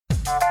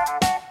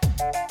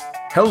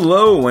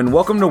Hello and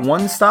welcome to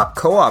One Stop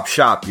Co-op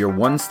Shop, your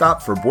one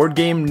stop for board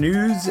game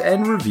news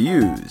and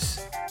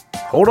reviews.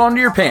 Hold on to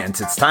your pants,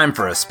 it's time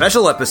for a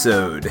special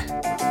episode.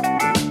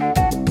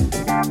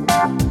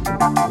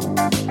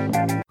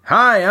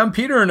 Hi, I'm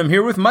Peter and I'm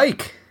here with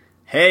Mike.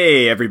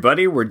 Hey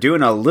everybody, we're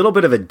doing a little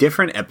bit of a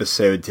different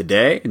episode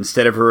today.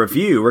 Instead of a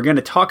review, we're going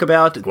to talk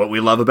about what we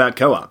love about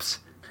co-ops.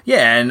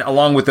 Yeah, and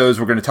along with those,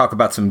 we're going to talk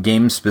about some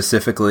games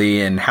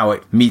specifically and how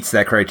it meets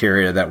that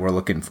criteria that we're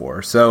looking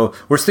for. So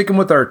we're sticking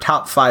with our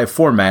top 5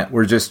 format.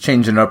 We're just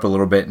changing it up a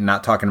little bit and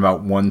not talking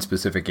about one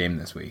specific game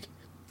this week.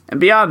 And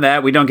beyond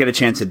that, we don't get a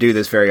chance to do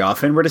this very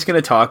often. We're just going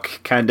to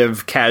talk kind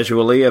of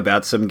casually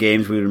about some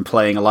games we've been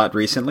playing a lot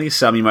recently.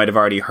 Some you might have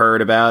already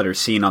heard about or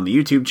seen on the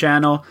YouTube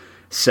channel.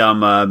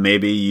 Some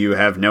maybe you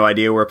have no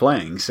idea we're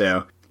playing. So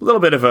a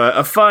little bit of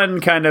a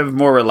fun, kind of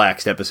more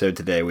relaxed episode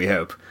today, we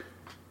hope.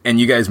 And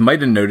you guys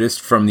might have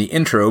noticed from the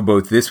intro,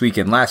 both this week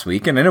and last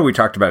week, and I know we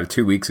talked about it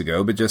 2 weeks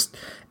ago, but just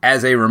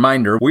as a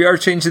reminder, we are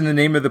changing the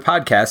name of the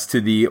podcast to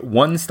the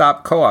One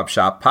Stop Co-op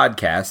Shop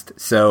podcast.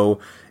 So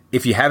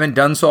if you haven't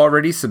done so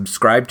already,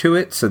 subscribe to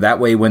it. So that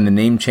way, when the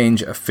name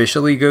change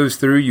officially goes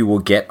through, you will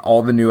get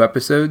all the new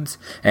episodes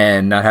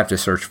and not have to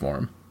search for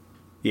them.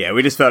 Yeah,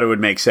 we just thought it would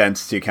make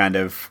sense to kind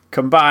of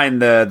combine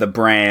the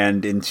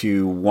brand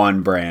into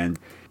one brand.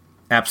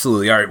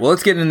 Absolutely. All right, well,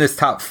 let's get in this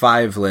top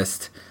 5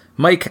 list.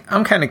 Mike,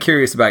 I'm kind of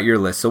curious about your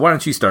list, so why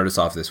don't you start us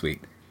off this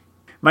week?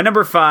 My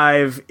number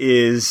 5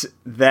 is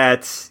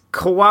that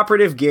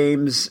cooperative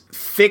games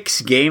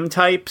fix game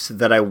types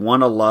that I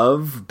want to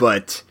love,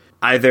 but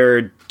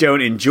either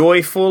don't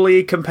enjoy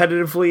fully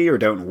competitively or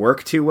don't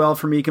work too well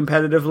for me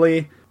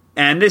competitively.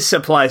 And this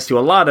applies to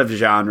a lot of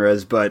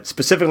genres, but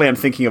specifically I'm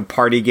thinking of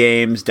party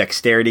games,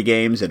 dexterity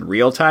games, and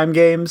real-time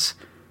games.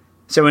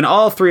 So in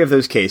all 3 of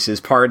those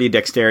cases, party,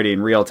 dexterity,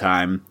 and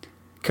real-time,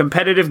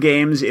 competitive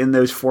games in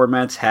those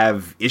formats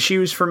have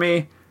issues for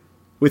me.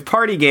 With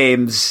party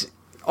games,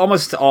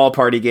 almost all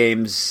party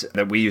games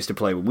that we used to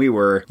play when we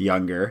were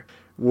younger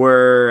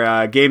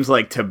were games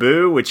like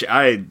Taboo, which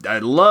I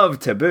love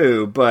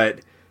Taboo,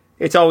 but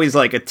it's always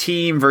like a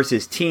team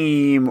versus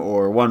team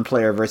or one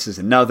player versus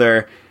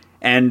another.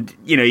 And,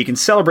 you know, you can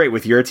celebrate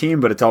with your team,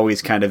 but it's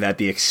always kind of at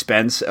the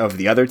expense of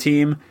the other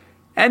team.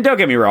 And don't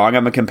get me wrong,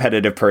 I'm a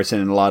competitive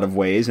person in a lot of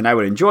ways, and I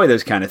would enjoy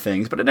those kind of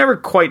things, but it never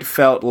quite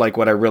felt like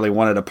what I really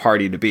wanted a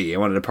party to be. I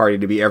wanted a party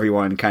to be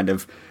everyone kind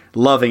of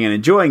loving and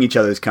enjoying each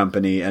other's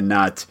company and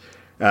not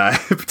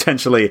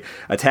potentially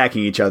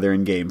attacking each other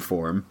in game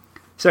form.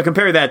 So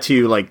compare that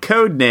to like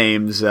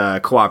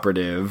Codenames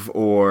Cooperative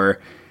or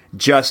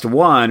Just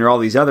One or all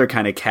these other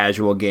kind of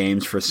casual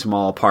games for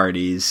small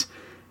parties.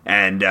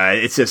 And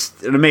it's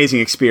just an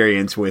amazing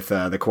experience with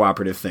the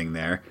cooperative thing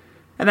there.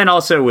 And then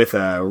also with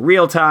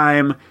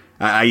real-time,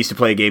 I used to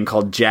play a game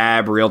called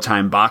Jab,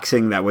 Real-Time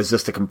Boxing, that was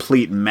just a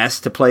complete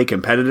mess to play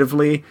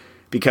competitively,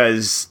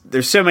 because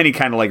there's so many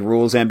kind of like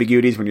rules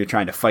ambiguities when you're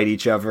trying to fight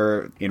each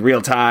other in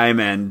real time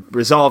and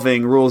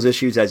resolving rules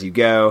issues as you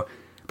go.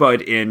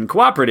 But in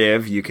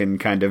cooperative, you can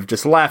kind of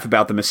just laugh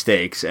about the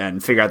mistakes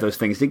and figure out those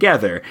things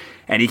together.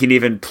 And you can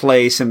even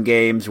play some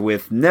games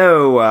with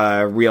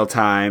no real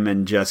time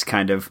and just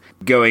kind of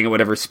going at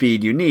whatever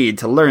speed you need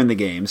to learn the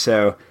game.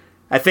 So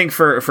I think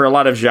for a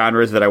lot of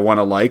genres that I want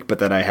to like, but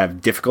that I have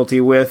difficulty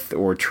with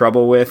or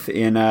trouble with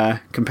in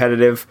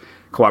competitive,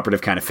 cooperative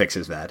kind of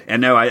fixes that.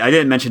 And no, I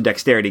didn't mention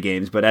dexterity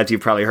games, but as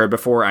you've probably heard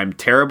before, I'm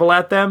terrible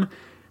at them.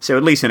 So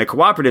at least in a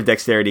cooperative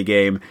dexterity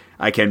game,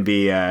 I can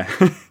be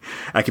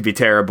I could be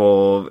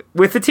terrible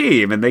with the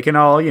team, and they can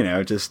all, you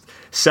know, just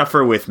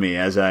suffer with me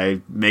as I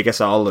make us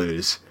all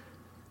lose.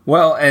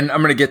 Well, and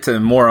I'm going to get to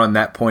more on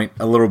that point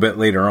a little bit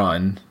later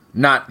on.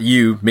 Not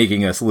you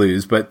making us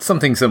lose, but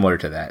something similar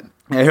to that.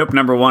 I hope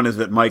number 1 is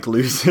that Mike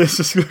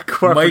loses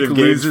Mike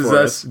loses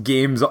us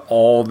games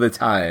all the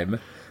time.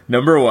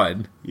 Number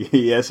 1.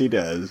 Yes, he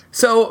does.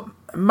 So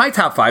my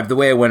top 5, the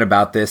way I went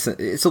about this,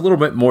 it's a little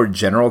bit more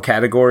general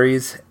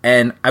categories.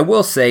 And I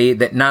will say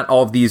that not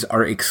all of these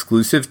are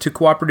exclusive to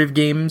cooperative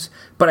games,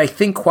 but I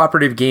think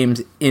cooperative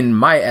games, in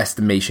my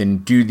estimation,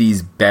 do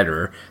these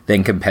better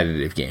than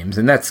competitive games.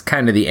 And that's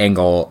kind of the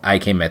angle I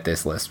came at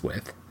this list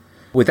with.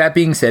 With that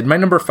being said, my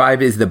number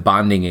 5 is the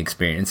bonding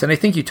experience, and I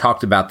think you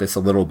talked about this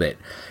a little bit.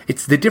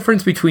 It's the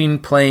difference between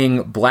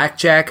playing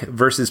blackjack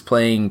versus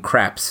playing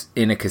craps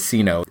in a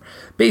casino.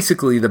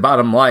 Basically, the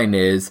bottom line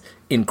is,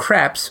 in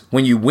craps,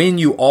 when you win,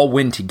 you all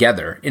win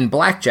together. In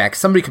blackjack,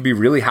 somebody could be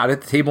really hot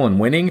at the table and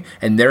winning,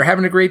 and they're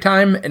having a great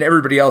time, and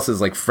everybody else is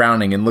like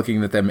frowning and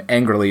looking at them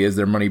angrily as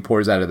their money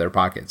pours out of their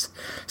pockets.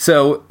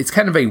 So it's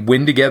kind of a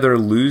win together,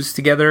 lose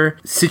together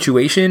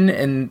situation,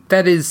 and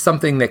that is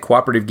something that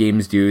cooperative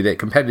games do that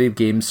competitive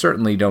games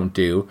certainly don't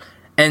do.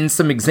 And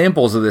some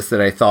examples of this that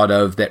I thought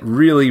of that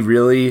really,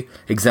 really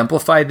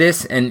exemplify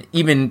this and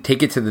even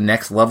take it to the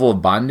next level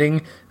of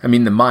bonding. I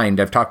mean, The Mind,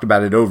 I've talked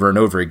about it over and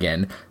over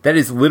again. That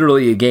is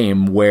literally a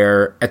game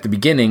where at the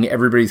beginning,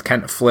 everybody's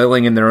kind of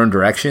flailing in their own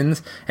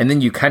directions. And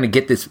then you kind of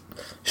get this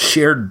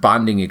shared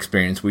bonding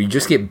experience where you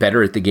just get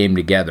better at the game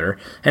together.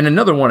 And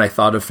another one I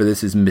thought of for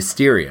this is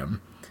Mysterium.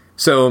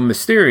 So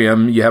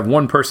Mysterium, you have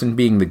one person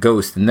being the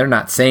ghost, and they're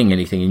not saying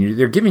anything, and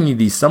they're giving you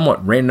these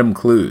somewhat random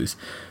clues.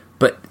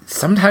 But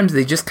sometimes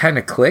they just kind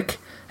of click,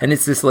 and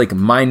it's this like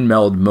mind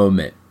meld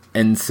moment.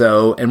 And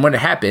when it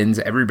happens,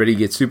 everybody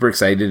gets super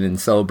excited and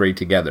celebrate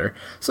together.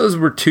 So those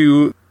were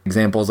two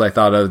examples I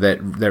thought of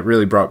that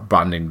really brought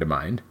bonding to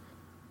mind.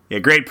 Yeah,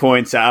 great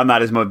points. I'm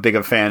not as big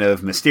a fan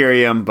of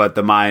Mysterium, but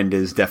the mind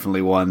is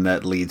definitely one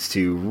that leads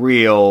to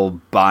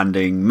real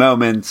bonding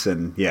moments.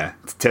 And yeah,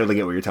 totally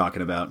get what you're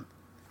talking about.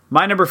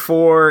 My number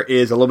 4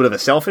 is a little bit of a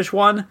selfish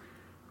one,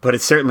 but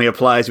it certainly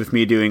applies with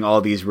me doing all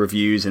these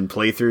reviews and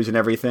playthroughs and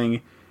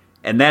everything.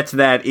 And that's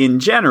that, in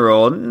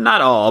general,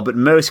 not all, but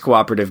most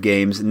cooperative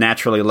games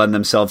naturally lend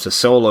themselves to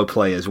solo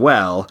play as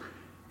well.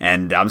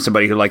 And I'm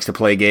somebody who likes to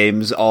play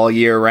games all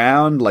year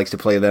round, likes to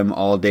play them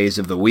all days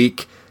of the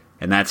week,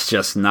 and that's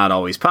just not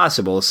always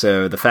possible.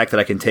 So the fact that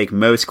I can take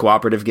most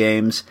cooperative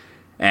games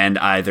and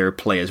either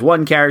play as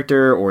one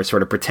character or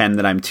sort of pretend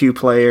that I'm 2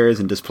 players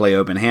and just play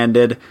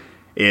open-handed,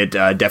 it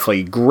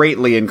definitely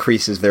greatly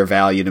increases their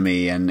value to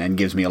me and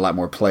gives me a lot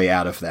more play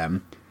out of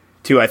them.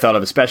 2 I thought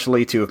of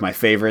especially, 2 of my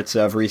favorites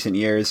of recent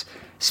years,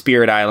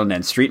 Spirit Island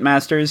and Street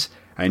Masters.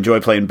 I enjoy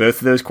playing both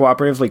of those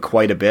cooperatively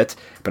quite a bit,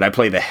 but I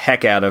play the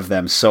heck out of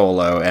them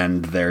solo,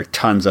 and they're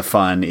tons of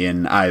fun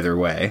in either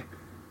way.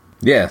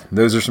 Yeah,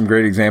 those are some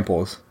great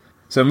examples.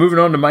 So moving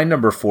on to my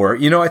number 4,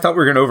 I thought we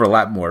were going to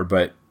overlap more,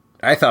 but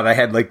I thought I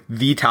had like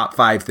the top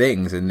 5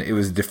 things, and it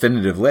was a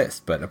definitive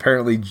list, but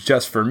apparently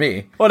just for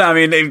me. Well, no, I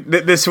mean,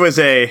 this was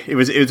it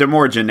was a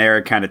more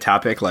generic kind of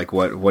topic, like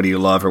what do you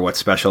love or what's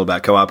special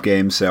about co-op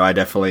games? So I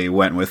definitely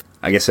went with,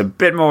 I guess, a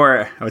bit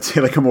more, I would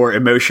say, like a more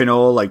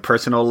emotional, like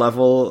personal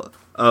level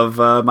of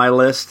my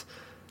list.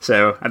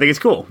 So I think it's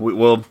cool.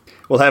 We'll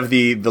have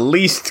the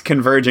least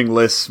converging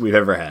lists we've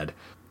ever had.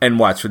 And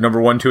watch,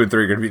 number 1, 2, and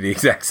 3 are going to be the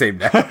exact same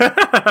now.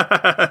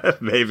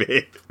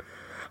 Maybe.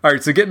 All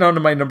right, so getting on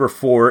to my number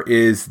 4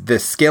 is the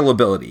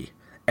scalability.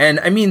 And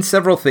I mean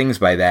several things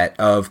by that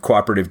of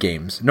cooperative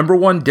games. Number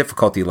 1,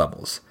 difficulty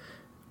levels.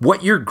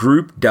 What your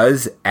group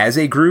does as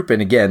a group,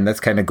 and again, that's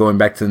kind of going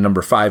back to the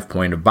number 5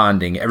 point of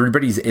bonding.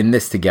 Everybody's in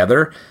this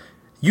together.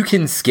 You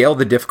can scale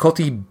the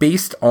difficulty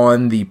based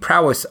on the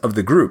prowess of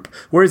the group.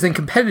 Whereas in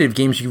competitive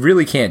games, you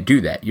really can't do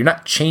that. You're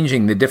not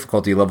changing the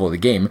difficulty level of the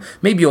game.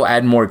 Maybe you'll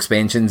add more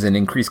expansions and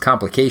increase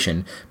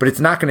complication, but it's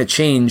not going to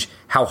change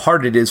how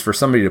hard it is for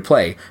somebody to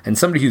play. And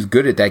somebody who's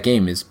good at that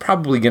game is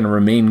probably going to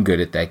remain good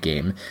at that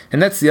game. And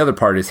that's the other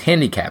part, is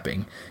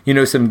handicapping.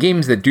 Some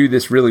games that do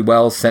this really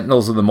well,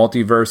 Sentinels of the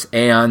Multiverse,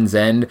 Aeon's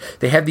End,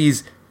 they have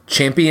these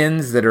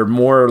champions that are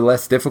more or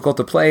less difficult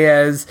to play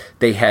as.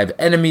 They have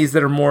enemies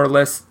that are more or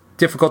less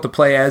difficult to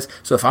play as.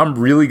 So if I'm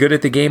really good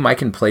at the game, I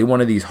can play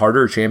one of these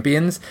harder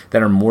champions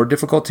that are more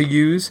difficult to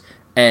use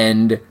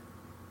and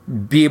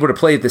be able to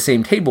play at the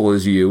same table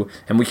as you,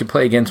 and we can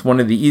play against one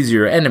of the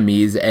easier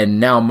enemies, and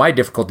now my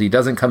difficulty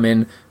doesn't come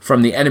in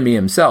from the enemy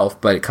himself,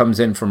 but it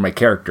comes in from my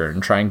character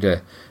and trying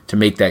to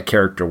make that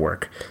character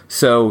work.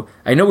 So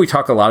I know we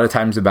talk a lot of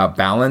times about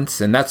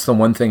balance, and that's the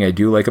one thing I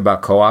do like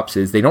about co-ops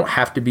is they don't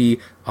have to be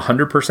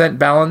 100%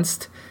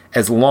 balanced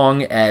as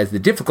long as the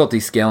difficulty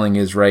scaling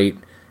is right.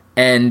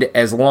 And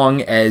as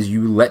long as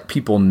you let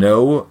people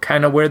know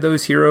kind of where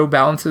those hero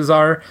balances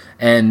are,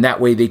 and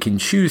that way they can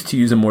choose to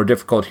use a more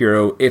difficult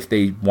hero if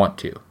they want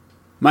to.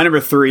 My number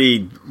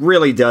 3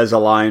 really does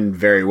align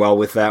very well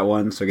with that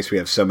one, so I guess we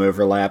have some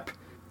overlap.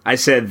 I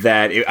said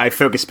that I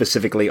focus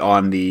specifically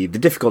on the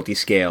difficulty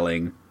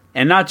scaling,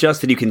 and not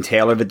just that you can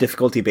tailor the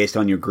difficulty based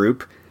on your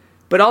group,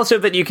 but also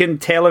that you can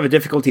tailor the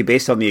difficulty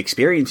based on the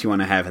experience you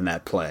want to have in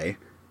that play.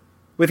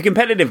 With a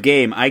competitive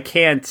game, I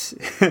can't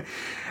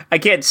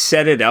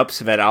set it up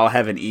so that I'll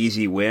have an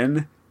easy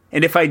win.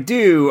 And if I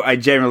do, I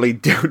generally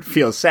don't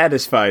feel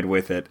satisfied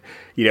with it.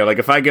 Like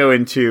if I go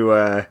into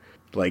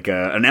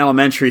an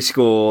elementary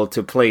school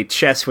to play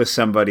chess with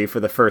somebody for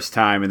the first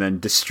time and then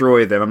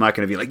destroy them, I'm not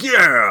going to be like,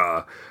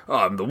 yeah,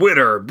 I'm the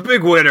winner, the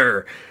big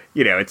winner.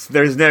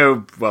 There's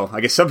no, well,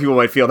 I guess some people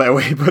might feel that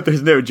way, but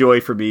there's no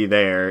joy for me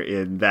there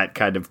in that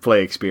kind of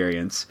play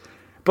experience.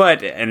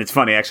 But, and it's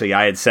funny, actually,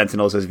 I had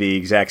Sentinels as the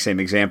exact same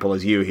example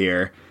as you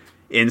here.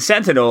 In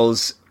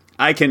Sentinels,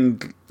 I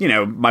can,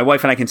 my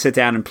wife and I can sit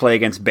down and play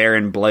against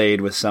Baron Blade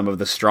with some of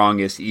the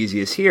strongest,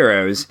 easiest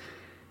heroes.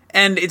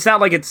 And it's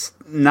not like it's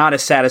not a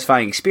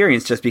satisfying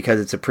experience just because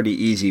it's a pretty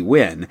easy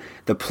win.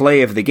 The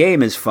play of the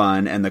game is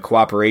fun, and the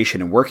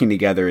cooperation and working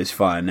together is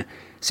fun.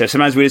 So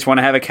sometimes we just want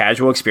to have a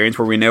casual experience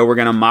where we know we're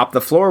going to mop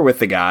the floor with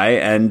the guy,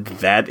 and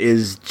that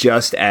is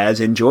just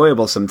as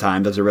enjoyable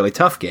sometimes as a really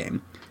tough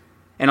game.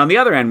 And on the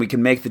other end, we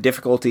can make the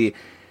difficulty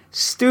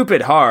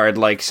stupid hard,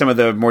 like some of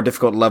the more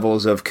difficult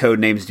levels of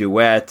Codenames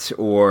Duet,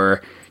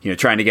 or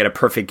trying to get a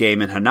perfect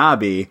game in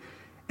Hanabi.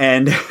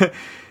 And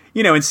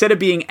instead of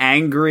being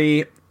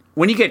angry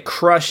when you get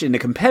crushed in a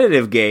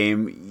competitive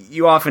game,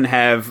 you often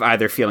have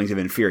either feelings of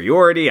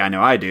inferiority, I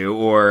know I do,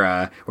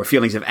 or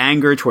feelings of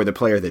anger toward the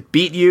player that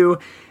beat you,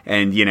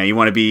 and you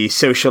want to be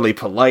socially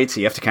polite,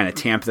 so you have to kind of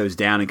tamp those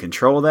down and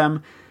control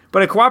them.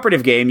 But a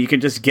cooperative game, you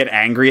can just get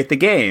angry at the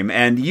game,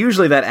 and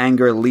usually that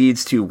anger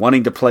leads to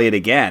wanting to play it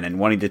again and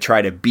wanting to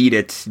try to beat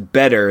it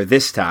better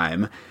this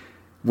time,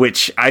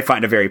 which I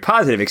find a very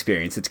positive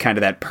experience. It's kind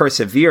of that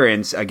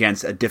perseverance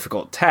against a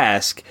difficult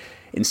task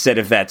instead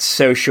of that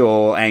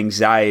social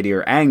anxiety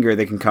or anger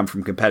that can come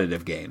from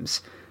competitive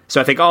games.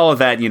 So I think all of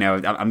that,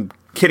 I'm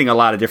hitting a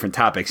lot of different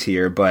topics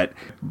here, but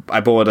I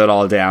boiled it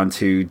all down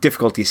to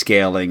difficulty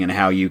scaling and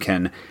how you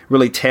can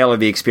really tailor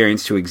the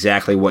experience to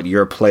exactly what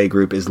your play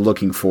group is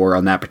looking for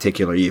on that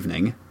particular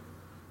evening.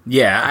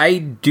 Yeah, I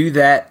do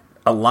that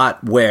a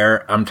lot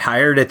where I'm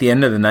tired at the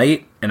end of the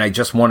night and I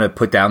just want to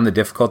put down the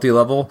difficulty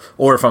level.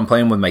 Or if I'm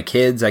playing with my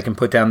kids, I can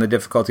put down the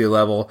difficulty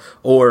level.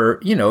 Or,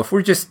 if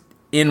we're just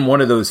in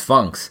one of those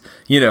funks,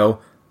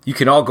 you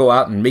can all go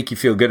out and make you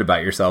feel good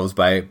about yourselves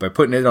by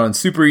putting it on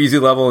super easy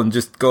level and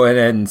just go ahead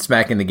and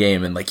smacking the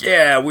game and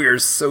yeah, we're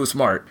so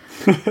smart.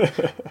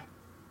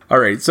 All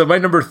right, so my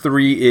number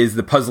 3 is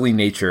the puzzly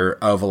nature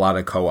of a lot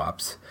of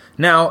co-ops.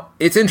 Now,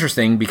 it's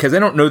interesting because I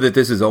don't know that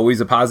this is always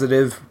a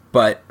positive,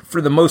 but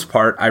for the most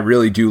part, I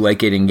really do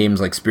like it in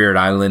games like Spirit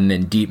Island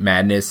and Deep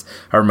Madness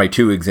are my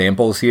 2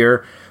 examples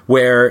here,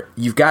 where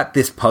you've got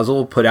this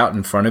puzzle put out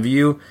in front of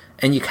you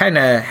and you kind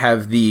of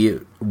have the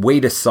way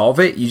to solve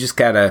it. You just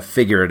got to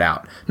figure it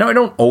out. Now, I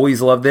don't always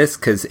love this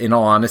because, in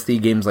all honesty,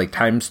 games like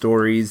Time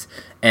Stories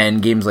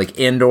and games like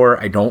Andor,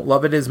 I don't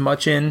love it as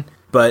much in.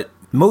 But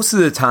most of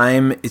the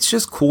time, it's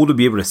just cool to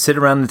be able to sit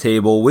around the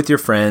table with your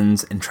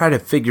friends and try to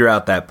figure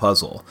out that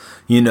puzzle.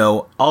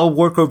 I'll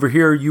work over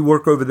here, you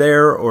work over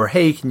there, or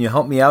hey, can you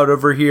help me out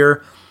over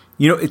here?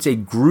 It's a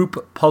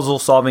group puzzle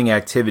solving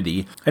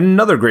activity. And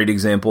another great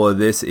example of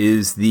this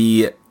is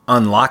the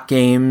unlock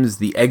games,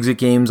 the exit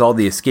games, all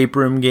the escape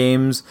room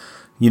games,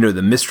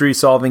 the mystery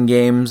solving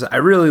games. I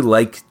really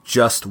like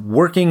just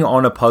working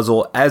on a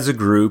puzzle as a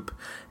group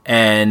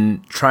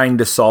and trying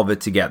to solve it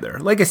together.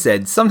 Like I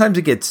said, sometimes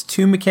it gets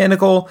too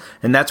mechanical,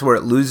 and that's where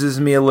it loses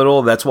me a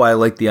little. That's why I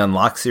like the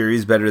Unlock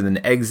series better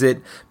than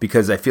Exit,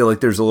 because I feel like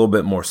there's a little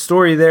bit more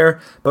story there.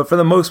 But for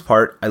the most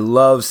part, I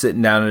love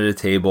sitting down at a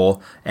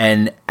table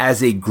and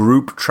as a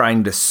group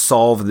trying to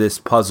solve this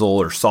puzzle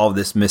or solve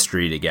this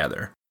mystery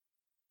together.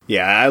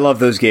 Yeah, I love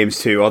those games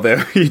too,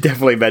 although you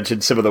definitely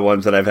mentioned some of the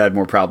ones that I've had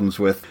more problems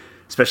with,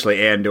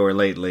 especially Andor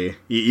lately.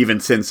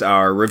 Even since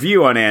our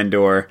review on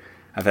Andor,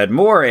 I've had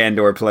more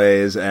Andor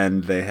plays,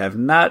 and they have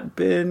not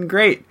been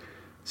great.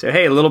 So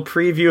hey, a little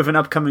preview of an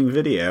upcoming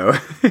video.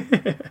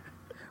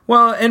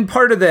 Well, and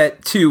part of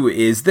that, too,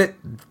 is that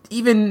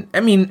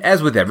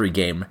as with every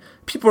game,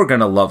 people are going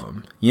to love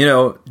them.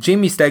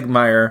 Jamey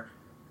Stegmaier,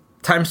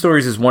 Time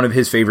Stories is one of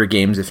his favorite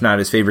games, if not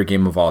his favorite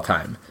game of all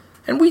time.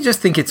 And we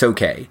just think it's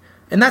okay.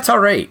 And that's all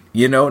right.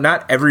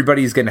 Not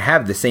everybody's going to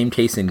have the same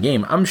taste in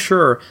game. I'm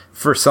sure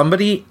for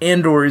somebody,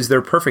 Andor is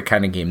their perfect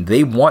kind of game.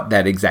 They want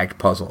that exact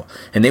puzzle.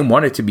 And they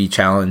want it to be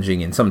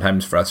challenging and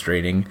sometimes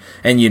frustrating.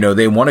 And,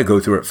 they want to go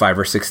through it 5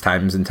 or 6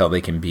 times until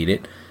they can beat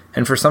it.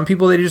 And for some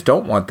people, they just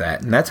don't want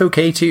that. And that's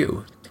okay,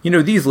 too.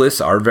 These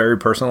lists are very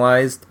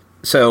personalized.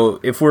 So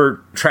if we're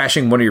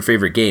trashing one of your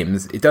favorite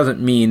games, it doesn't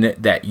mean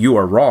that you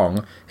are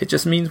wrong. It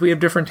just means we have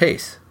different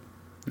tastes.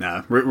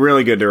 No,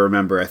 really good to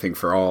remember, I think,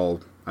 for all...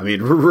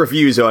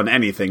 reviews on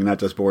anything, not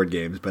just board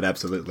games, but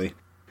absolutely.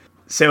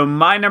 So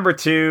my number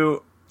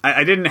 2,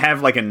 I didn't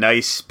have a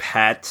nice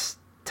pat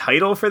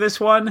title for this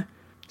one.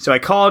 So I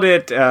called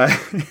it,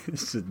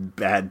 this is a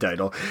bad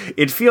title.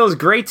 It feels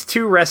great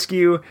to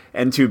rescue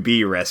and to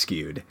be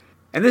rescued.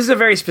 And this is a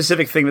very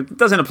specific thing that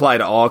doesn't apply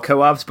to all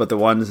co-ops, but the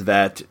ones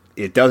that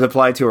it does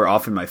apply to are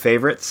often my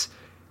favorites.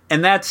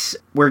 And that's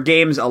where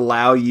games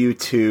allow you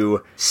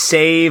to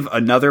save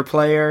another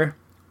player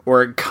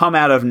or come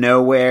out of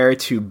nowhere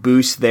to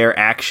boost their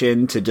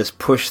action, to just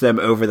push them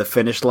over the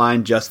finish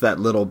line just that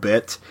little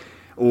bit,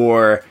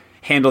 or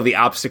handle the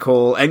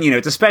obstacle. And,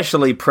 it's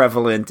especially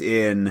prevalent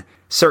in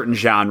certain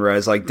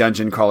genres like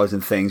dungeon crawlers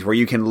and things where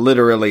you can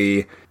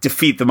literally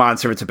defeat the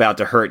monster that's about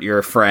to hurt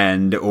your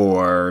friend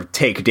or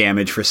take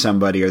damage for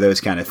somebody or those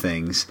kind of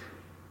things.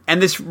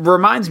 And this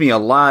reminds me a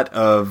lot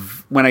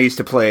of when I used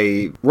to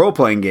play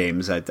role-playing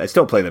games. I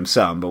still play them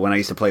some, but when I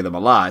used to play them a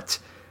lot,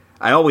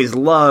 I always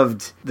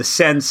loved the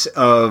sense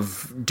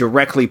of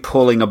directly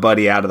pulling a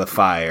buddy out of the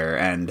fire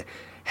and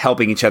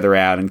helping each other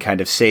out and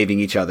kind of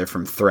saving each other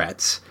from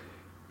threats.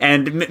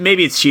 And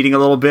maybe it's cheating a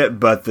little bit,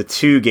 but the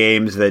 2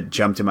 games that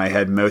jump to my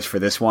head most for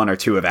this one are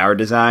 2 of our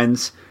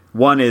designs.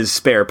 One is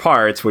Spare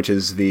Parts, which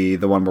is the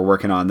one we're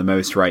working on the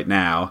most right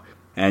now.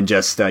 And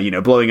just,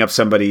 blowing up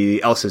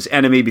somebody else's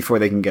enemy before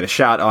they can get a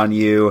shot on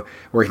you,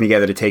 working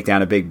together to take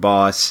down a big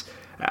boss.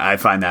 I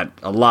find that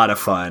a lot of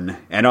fun.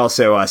 And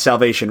also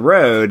Salvation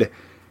Road,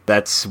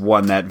 that's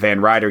one that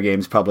Van Ryder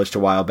Games published a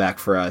while back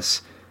for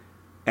us.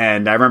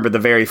 And I remember the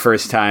very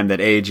first time that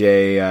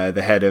AJ,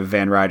 the head of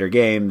Van Ryder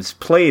Games,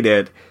 played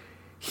it,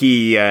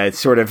 he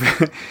sort of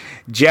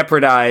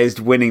jeopardized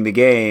winning the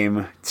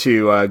game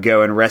to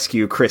go and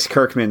rescue Chris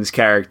Kirkman's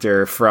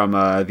character from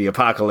the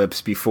apocalypse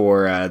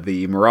before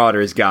the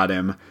Marauders got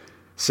him.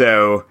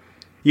 So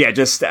Yeah,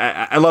 just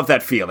I love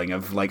that feeling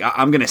of like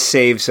I'm going to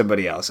save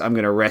somebody else. I'm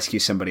going to rescue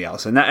somebody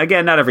else. And that,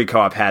 again, not every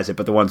co-op has it,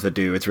 but the ones that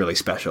do, it's really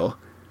special.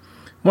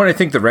 Well, I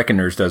think the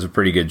Reckoners does a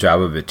pretty good job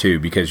of it too,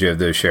 because you have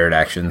those shared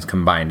actions,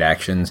 combined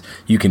actions.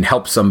 You can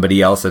help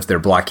somebody else if they're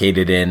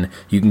blockaded in.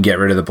 You can get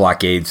rid of the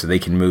blockade so they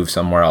can move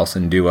somewhere else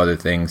and do other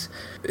things.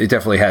 It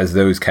definitely has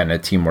those kind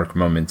of teamwork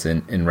moments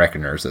in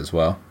Reckoners as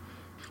well.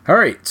 All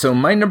right, so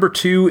my number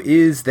 2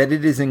 is that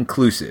it is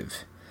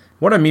inclusive.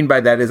 What I mean by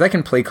that is I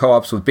can play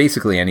co-ops with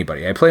basically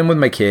anybody. I play them with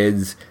my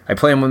kids. I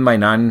play them with my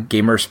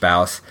non-gamer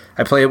spouse.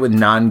 I play it with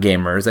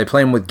non-gamers. I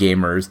play them with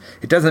gamers.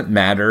 It doesn't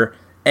matter.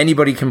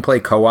 Anybody can play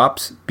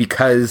co-ops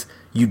because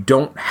you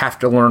don't have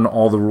to learn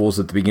all the rules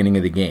at the beginning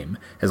of the game.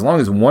 As long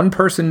as one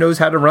person knows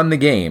how to run the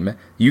game,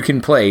 you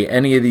can play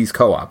any of these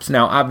co-ops.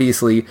 Now,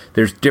 obviously,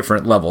 there's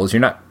different levels.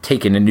 You're not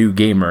taking a new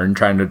gamer and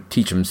trying to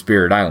teach them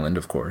Spirit Island,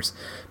 of course.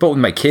 But with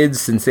my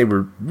kids, since they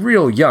were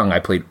real young, I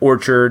played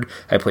Orchard,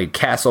 I played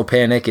Castle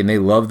Panic, and they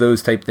love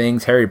those type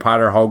things. Harry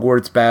Potter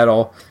Hogwarts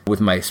Battle. With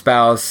my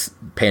spouse,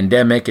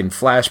 Pandemic and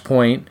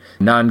Flashpoint.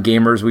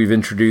 Non-gamers we've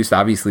introduced,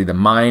 obviously the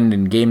Mind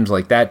and games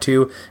like that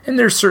too. And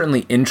there's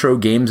certainly intro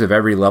games of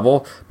every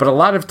level, but a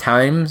lot of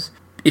times,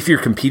 if you're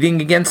competing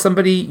against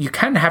somebody, you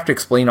kind of have to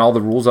explain all the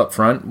rules up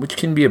front, which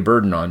can be a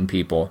burden on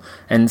people.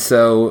 And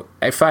so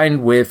I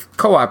find with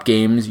co-op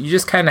games, you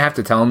just kind of have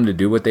to tell them to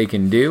do what they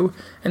can do,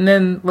 and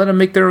then let them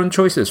make their own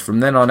choices from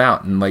then on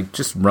out, and like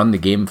just run the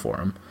game for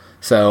them.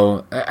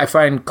 So I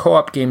find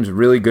co-op games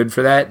really good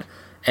for that.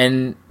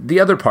 And the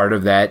other part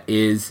of that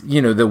is,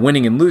 you know, the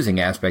winning and losing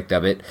aspect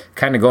of it,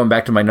 kind of going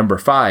back to my number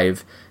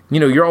 5. You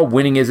know, you're all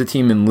winning as a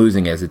team and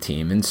losing as a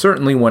team. And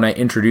certainly when I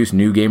introduce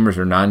new gamers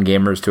or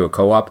non-gamers to a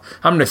co-op,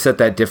 I'm going to set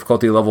that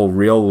difficulty level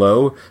real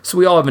low so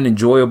we all have an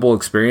enjoyable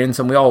experience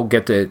and we all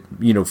get to,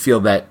 you know,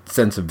 feel that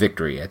sense of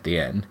victory at the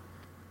end.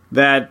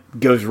 That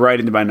goes right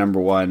into my number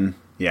 1.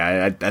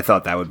 Yeah, I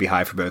thought that would be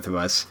high for both of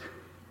us.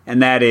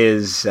 And that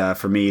is,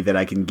 for me, that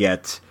I can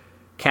get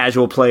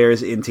casual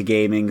players into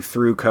gaming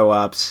through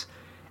co-ops.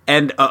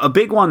 And a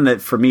big one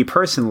that, for me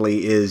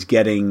personally, is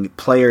getting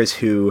players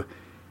who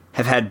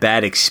have had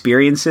bad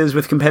experiences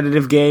with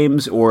competitive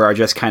games or are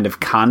just kind of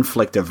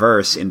conflict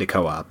averse into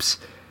co-ops.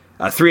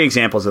 3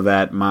 examples of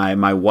that.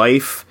 My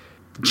wife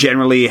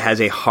generally has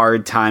a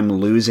hard time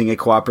losing at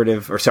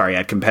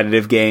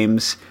competitive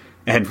games,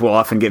 and will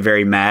often get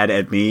very mad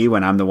at me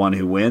when I'm the one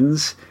who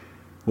wins,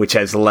 which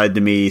has led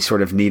to me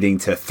sort of needing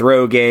to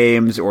throw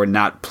games or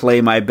not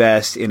play my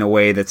best in a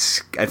way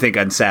that's, I think,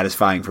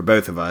 unsatisfying for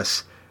both of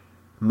us.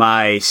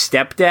 My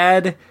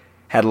stepdad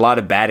had a lot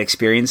of bad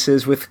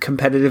experiences with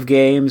competitive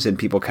games and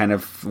people kind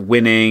of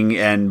winning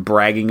and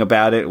bragging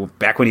about it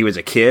back when he was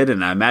a kid.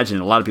 And I imagine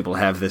a lot of people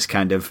have this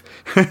kind of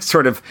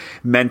sort of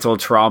mental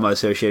trauma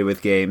associated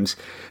with games.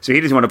 So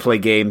he doesn't want to play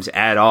games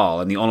at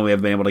all. And the only way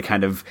I've been able to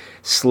kind of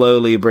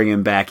slowly bring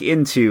him back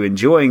into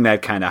enjoying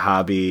that kind of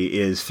hobby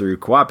is through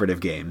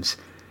cooperative games.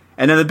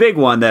 And then the big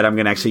one that I'm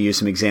going to actually use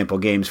some example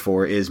games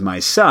for is my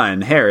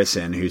son,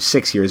 Harrison, who's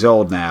 6 years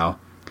old now.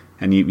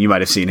 And you might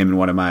have seen him in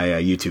one of my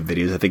YouTube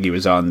videos. I think he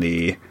was on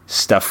the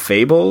Stuffed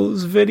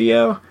Fables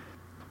video.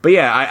 But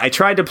yeah, I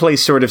tried to play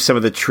sort of some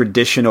of the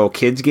traditional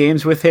kids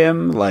games with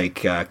him,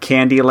 like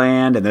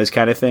Candyland and those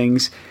kind of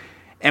things.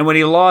 And when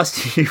he lost,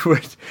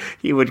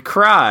 he would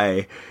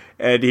cry,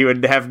 and he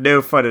would have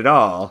no fun at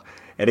all.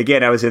 And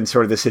again, I was in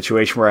sort of the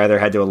situation where I either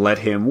had to let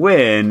him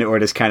win or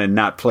just kind of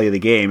not play the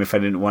game if I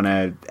didn't want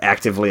to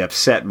actively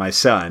upset my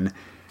son.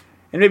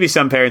 And maybe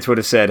some parents would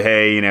have said,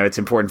 hey, you know, it's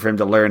important for him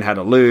to learn how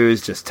to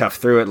lose, just tough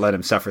through it, let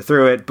him suffer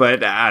through it.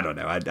 But I don't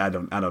know. I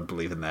don't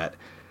believe in that.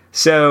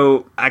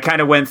 So I kind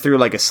of went through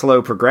like a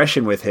slow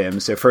progression with him.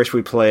 So first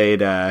we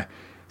played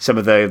some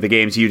of the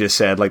games you just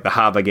said, like the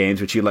Haba games,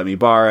 which you let me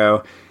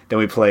borrow. Then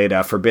we played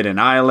Forbidden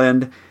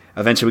Island.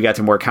 Eventually we got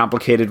to more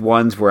complicated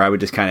ones where I would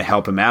just kind of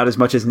help him out as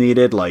much as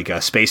needed, like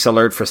Space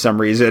Alert for some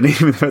reason,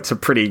 even though it's a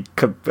pretty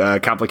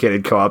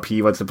complicated co-op.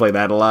 He wants to play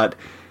that a lot.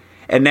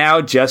 And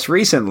now, just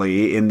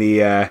recently, in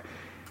the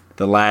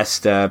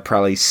last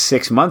probably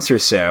 6 months or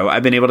so,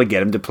 I've been able to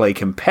get him to play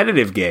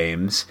competitive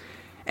games.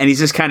 And he's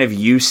just kind of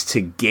used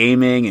to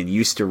gaming and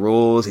used to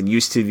rules and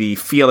used to the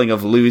feeling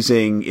of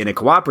losing in a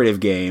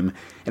cooperative game.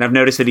 And I've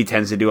noticed that he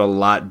tends to do a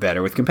lot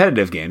better with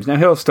competitive games. Now,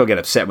 he'll still get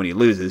upset when he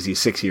loses. He's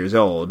 6 years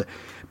old.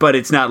 But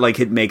it's not like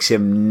it makes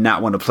him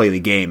not want to play the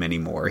game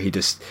anymore. He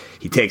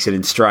takes it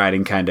in stride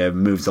and kind of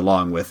moves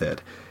along with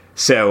it.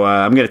 So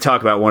I'm going to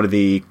talk about one of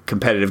the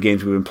competitive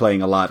games we've been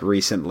playing a lot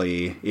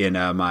recently in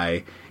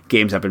my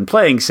games I've been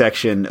playing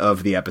section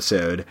of the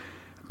episode.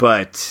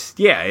 But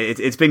yeah,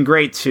 it's been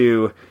great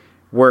to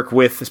work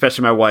with,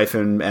 especially my wife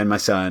and my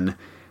son,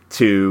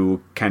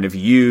 to kind of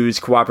use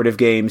cooperative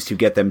games to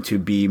get them to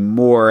be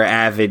more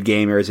avid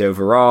gamers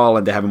overall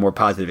and to have a more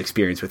positive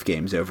experience with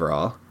games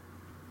overall.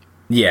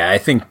 Yeah, I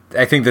think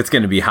that's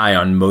going to be high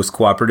on most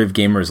cooperative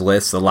gamers'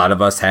 lists. A lot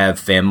of us have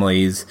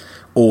families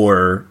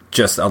or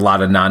just a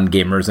lot of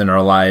non-gamers in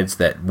our lives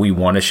that we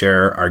want to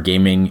share our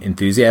gaming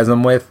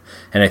enthusiasm with,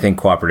 and I think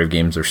cooperative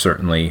games are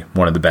certainly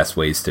one of the best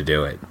ways to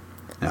do it.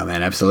 Oh,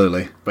 man,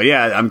 absolutely. But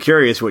yeah, I'm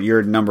curious what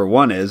your number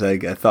one is. I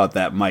thought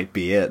that might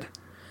be it.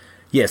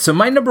 Yeah, so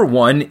my number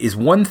one is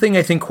one thing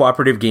I think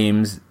cooperative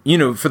games,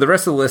 for the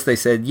rest of the list, I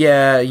said,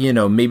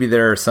 maybe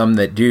there are some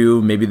that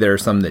do, maybe there are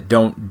some that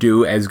don't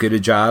do as good a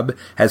job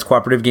as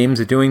cooperative games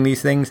at doing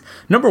these things.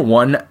 Number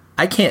one,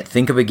 I can't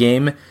think of a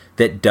game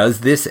that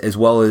does this as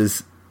well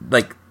as,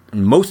 like,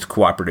 most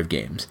cooperative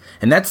games,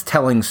 and that's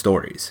telling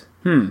stories.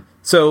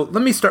 So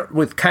let me start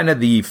with kind of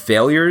the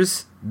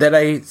failures that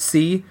I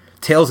see.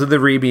 Tales of the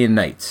Arabian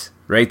Nights,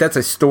 right? That's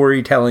a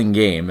storytelling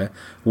game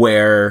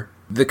where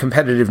the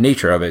competitive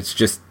nature of it's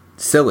just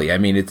silly. I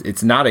mean,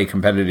 it's not a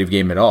competitive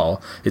game at all.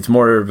 It's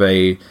more of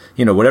a,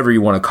 whatever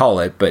you want to call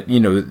it, but,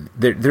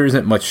 there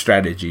isn't much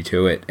strategy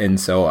to it. And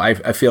so I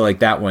feel like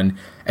that one,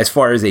 as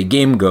far as a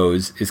game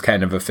goes, is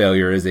kind of a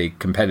failure as a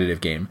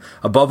competitive game.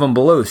 Above and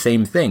Below,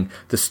 same thing.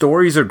 The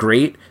stories are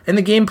great and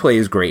the gameplay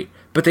is great,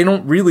 but they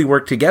don't really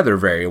work together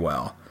very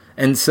well.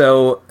 And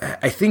so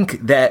I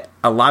think that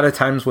a lot of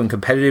times when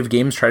competitive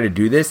games try to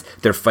do this,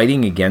 they're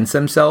fighting against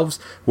themselves,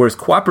 whereas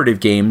cooperative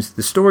games,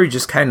 the story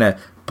just kind of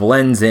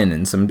blends in.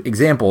 And some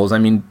examples, I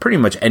mean, pretty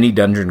much any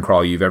dungeon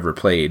crawl you've ever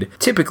played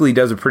typically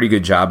does a pretty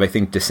good job. I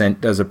think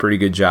Descent does a pretty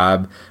good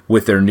job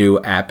with their new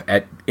app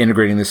at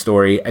integrating the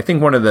story. I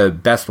think one of the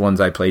best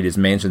ones I played is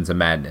Mansions of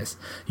Madness.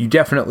 You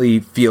definitely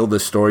feel the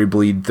story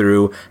bleed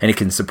through, and it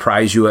can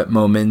surprise you at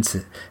moments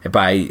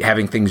by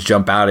having things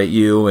jump out at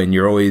you, and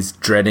you're always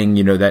dreading,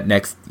 that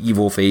next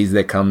evil phase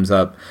that comes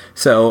up.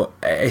 So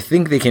I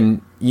think they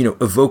can,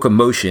 evoke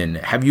emotion,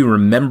 have you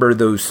remember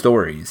those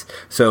stories.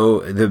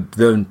 So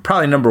the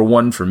probably number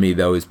one for me,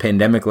 though, is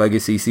Pandemic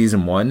Legacy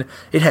Season 1.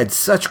 It had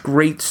such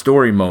great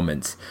story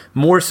moments,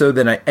 more so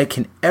than I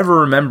can ever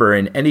remember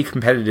in any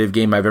competitive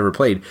game I've ever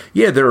played.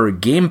 Yeah, there are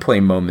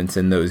gameplay moments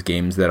in those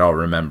games that I'll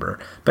remember,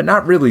 but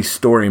not really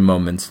story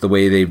moments the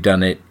way they've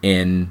done it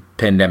in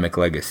Pandemic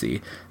Legacy.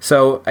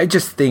 So I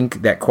just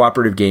think that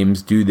cooperative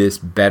games do this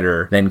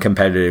better than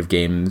competitive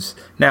games.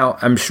 Now,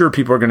 I'm sure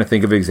people are going to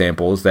think of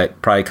examples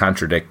that probably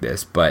contradict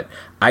this, but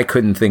I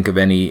couldn't think of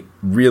any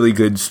really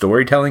good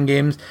storytelling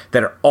games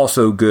that are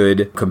also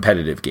good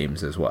competitive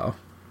games as well.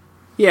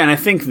 Yeah, and I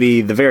think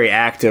the very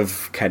act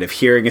of kind of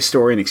hearing a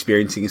story and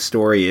experiencing a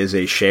story is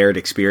a shared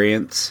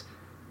experience.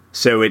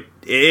 So it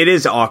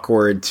is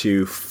awkward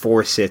to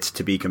force it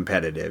to be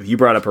competitive. You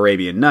brought up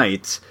Arabian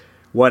Nights.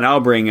 What I'll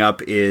bring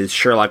up is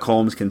Sherlock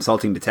Holmes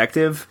Consulting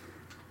Detective.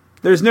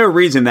 There's no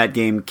reason that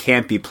game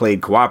can't be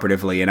played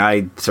cooperatively, and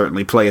I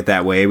certainly play it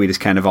that way. We just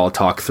kind of all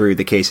talk through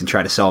the case and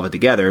try to solve it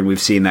together, and we've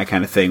seen that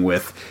kind of thing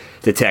with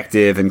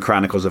Detective and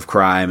Chronicles of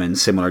Crime and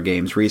similar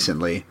games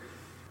recently.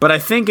 But I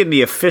think in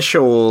the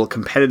official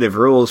competitive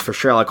rules for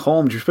Sherlock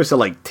Holmes, you're supposed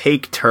to,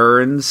 take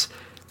turns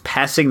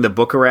passing the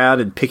book around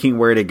and picking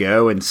where to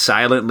go and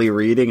silently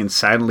reading and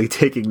silently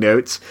taking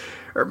notes.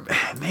 Or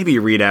maybe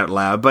you read out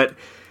loud, but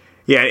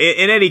yeah,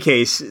 in any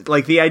case,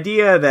 the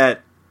idea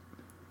that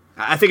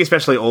I think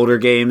especially older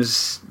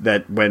games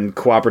that when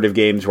cooperative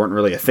games weren't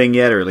really a thing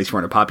yet, or at least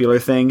weren't a popular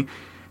thing,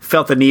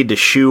 felt the need to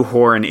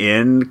shoehorn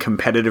in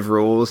competitive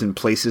rules in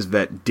places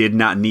that did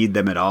not need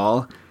them at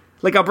all.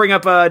 I'll bring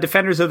up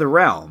Defenders of the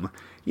Realm.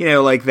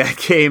 That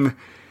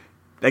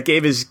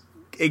game is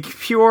a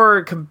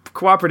pure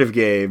cooperative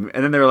game,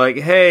 and then they're like,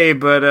 hey,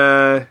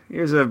 but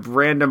here's a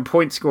random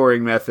point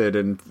scoring method,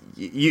 and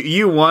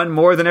you won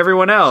more than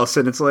everyone else,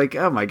 and it's like,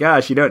 oh my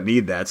gosh, you don't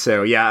need that.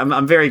 So yeah,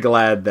 I'm very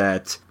glad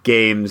that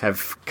games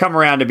have come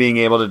around to being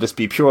able to just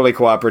be purely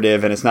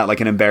cooperative, and it's not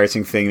like an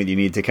embarrassing thing that you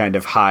need to kind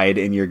of hide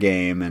in your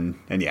game.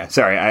 And yeah,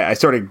 sorry, I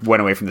sort of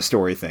went away from the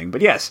story thing,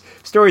 but yes,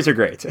 stories are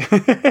great,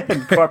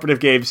 and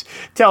cooperative games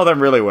tell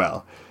them really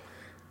well.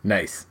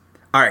 Nice.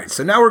 All right,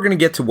 so now we're going to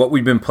get to what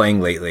we've been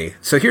playing lately.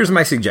 So here's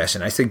my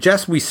suggestion. I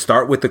suggest we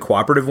start with the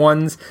cooperative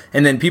ones,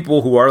 and then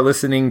people who are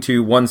listening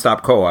to One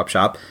Stop Co-op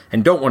Shop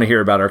and don't want to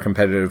hear about our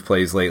competitive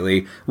plays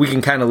lately, we can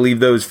kind of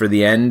leave those for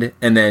the end,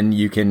 and then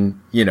you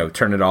can,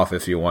 turn it off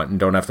if you want and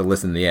don't have to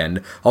listen to the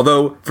end.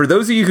 Although, for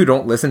those of you who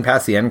don't listen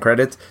past the end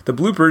credits, the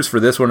bloopers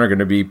for this one are going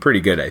to be pretty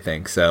good, I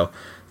think. So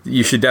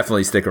you should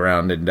definitely stick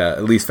around and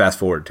at least fast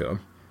forward to them.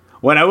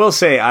 When I will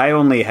say I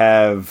only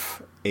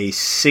have a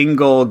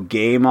single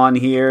game on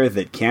here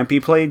that can't be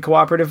played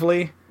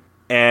cooperatively,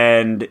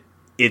 and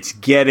it's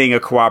getting a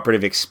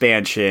cooperative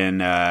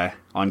expansion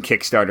on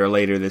Kickstarter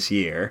later this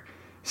year.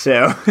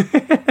 So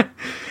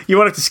you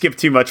won't have to skip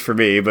too much for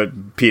me,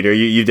 but Peter,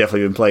 you've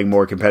definitely been playing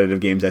more competitive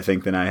games, I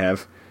think, than I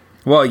have.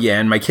 Well, yeah,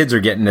 and my kids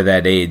are getting to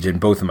that age, and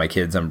both of my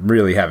kids, I'm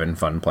really having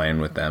fun playing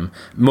with them.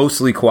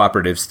 Mostly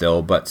cooperative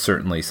still, but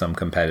certainly some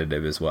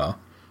competitive as well.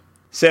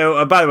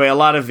 So, by the way, a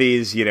lot of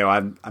these,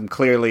 I'm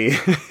clearly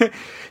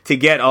to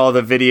get all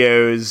the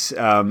videos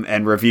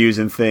and reviews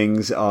and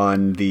things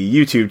on the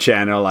YouTube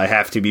channel, I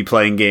have to be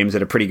playing games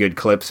at a pretty good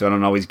clip, so I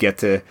don't always get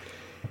to.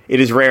 It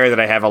is rare that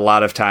I have a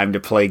lot of time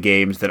to play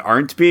games that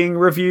aren't being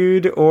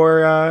reviewed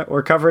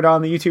or covered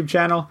on the YouTube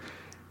channel.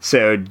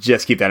 So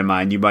just keep that in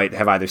mind. You might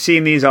have either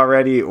seen these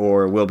already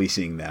or will be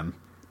seeing them.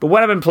 But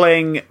what I've been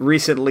playing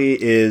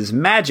recently is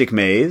Magic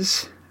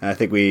Maze. I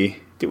think we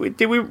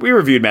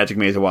reviewed Magic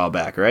Maze a while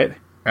back, right?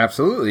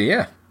 Absolutely,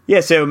 yeah. Yeah,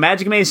 so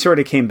Magic Maze sort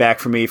of came back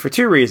for me for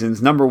two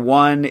reasons. Number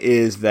one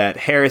is that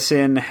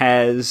Harrison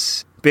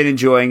has been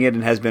enjoying it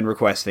and has been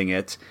requesting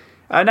it.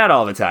 Not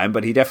all the time,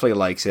 but he definitely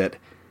likes it.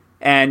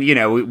 And, you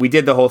know, we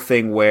did the whole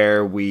thing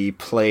where we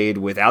played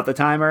without the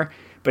timer,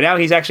 but now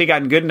he's actually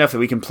gotten good enough that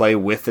we can play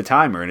with the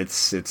timer, and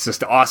it's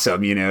just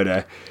awesome, you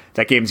know,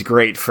 that game's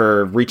great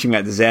for reaching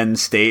that Zen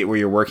state where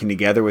you're working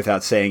together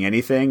without saying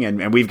anything,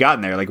 and we've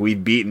gotten there. Like,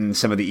 we've beaten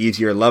some of the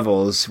easier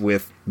levels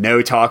with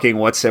no talking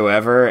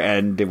whatsoever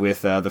and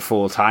with the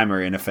full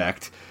timer in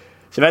effect.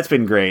 So that's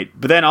been great.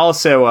 But then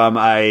also,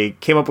 I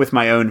came up with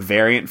my own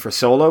variant for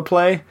solo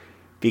play,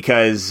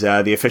 because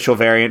the official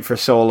variant for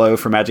solo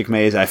for Magic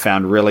Maze I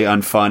found really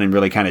unfun and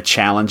really kind of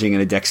challenging in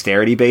a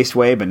dexterity-based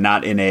way, but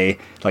not in a,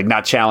 like,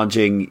 not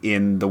challenging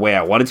in the way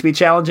I want it to be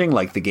challenging,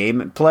 like the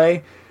game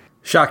play.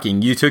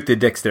 Shocking. You took the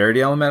dexterity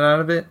element out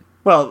of it?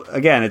 Well,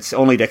 again, it's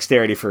only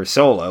dexterity for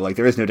solo. Like,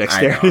 there is no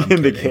dexterity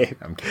in the game.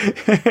 I'm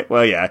kidding.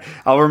 Well, yeah,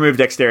 I'll remove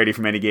dexterity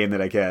from any game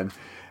that I can.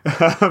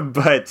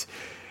 But...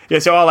 yeah,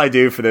 so all I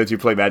do, for those who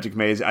play Magic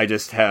Maze, I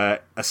just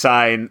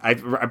assign... I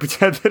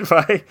pretend that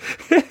my...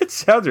 it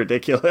sounds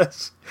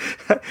ridiculous.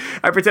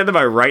 I pretend that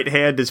my right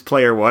hand is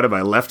player 1 and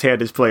my left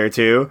hand is player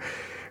 2,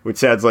 which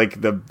sounds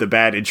like the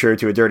bad intro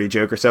to a dirty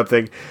joke or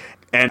something.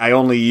 And I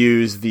only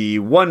use the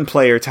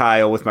one-player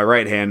tile with my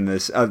right hand and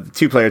this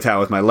two-player tile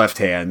with my left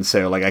hand.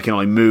 So, like, I can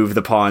only move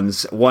the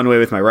pawns one way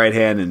with my right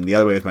hand and the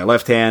other way with my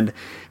left hand.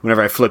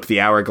 Whenever I flip the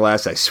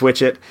hourglass, I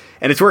switch it.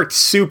 And it's worked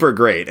super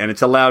great, and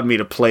it's allowed me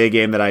to play a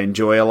game that I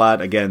enjoy a lot.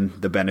 Again,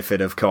 the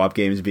benefit of co-op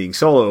games being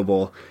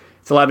soloable.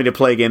 It's allowed me to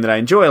play a game that I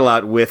enjoy a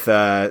lot with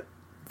the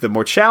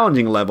more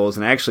challenging levels,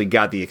 and I actually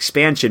got the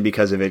expansion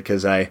because of it,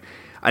 because I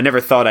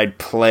never thought I'd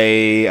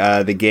play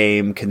the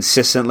game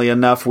consistently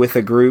enough with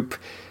a group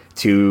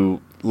to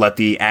let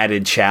the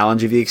added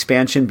challenge of the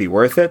expansion be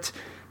worth it.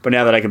 But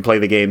now that I can play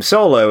the game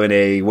solo in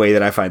a way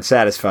that I find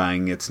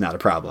satisfying, it's not a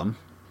problem.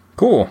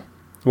 Cool.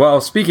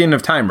 Well, speaking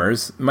of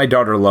timers, my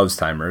daughter loves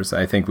timers.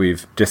 I think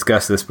we've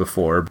discussed this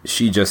before.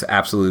 She just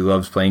absolutely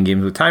loves playing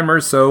games with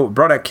timers, so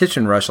brought out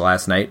Kitchen Rush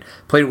last night,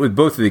 played it with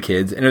both of the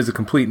kids, and it was a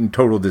complete and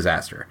total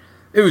disaster.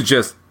 It was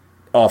just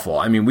awful.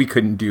 I mean, we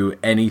couldn't do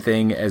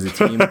anything as a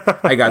team.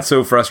 I got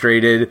so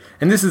frustrated.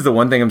 And this is the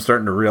one thing I'm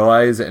starting to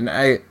realize, and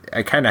I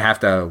kind of have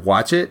to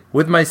watch it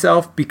with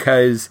myself,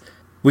 because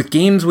with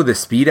games with a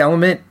speed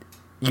element,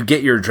 you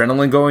get your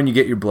adrenaline going, you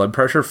get your blood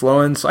pressure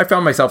flowing. So I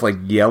found myself, like,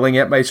 yelling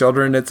at my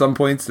children at some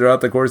points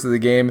throughout the course of the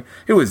game.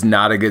 It was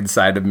not a good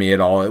side of me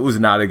at all. It was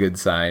not a good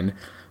sign.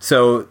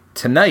 So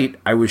tonight,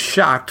 I was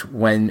shocked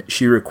when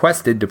she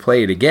requested to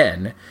play it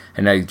again,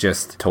 and I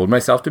just told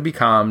myself to be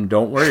calm,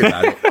 don't worry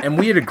about it, and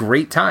we had a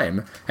great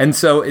time. And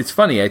so it's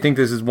funny, I think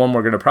this is one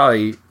we're going to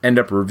probably end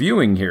up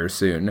reviewing here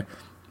soon,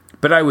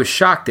 but I was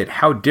shocked at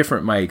how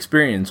different my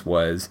experience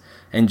was,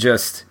 and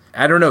just,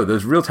 I don't know,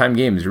 those real-time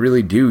games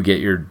really do get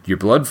your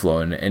blood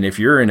flowing, and if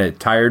you're in a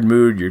tired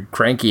mood, you're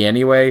cranky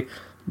anyway,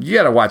 you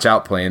got to watch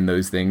out playing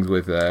those things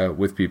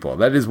with people.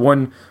 That is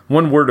one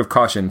word of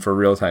caution for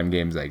real-time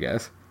games, I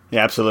guess.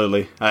 Yeah,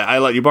 absolutely. I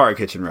let you borrow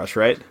Kitchen Rush,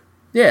 right?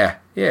 Yeah.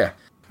 All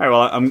right,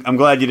 well, I'm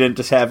glad you didn't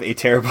just have a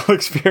terrible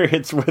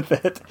experience with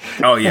it.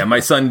 Oh, yeah, my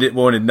son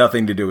wanted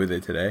nothing to do with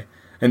it today.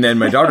 And then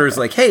my daughter's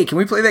like, hey, can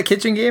we play that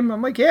kitchen game?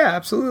 I'm like, yeah,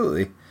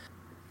 absolutely.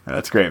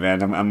 That's great,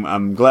 man.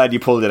 I'm glad you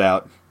pulled it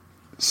out.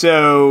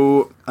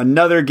 So,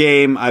 another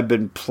game I've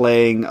been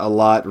playing a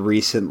lot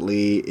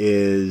recently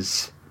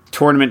is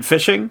Tournament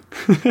Fishing,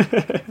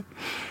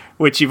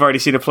 which you've already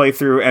seen a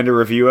playthrough and a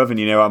review of, and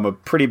you know I'm a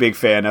pretty big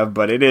fan of,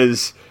 but it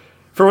is,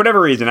 for whatever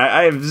reason,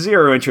 I have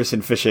zero interest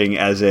in fishing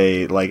as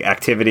a, like,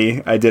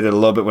 activity. I did it a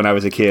little bit when I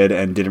was a kid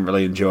and didn't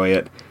really enjoy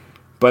it.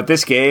 But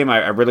this game,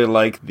 I really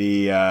like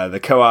the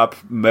co-op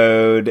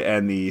mode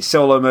and the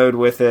solo mode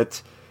with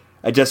it.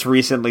 I just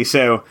recently,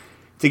 so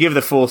to give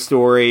the full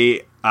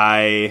story,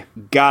 I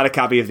got a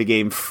copy of the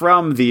game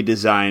from the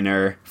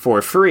designer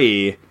for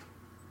free,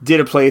 did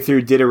a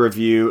playthrough, did a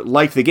review,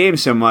 liked the game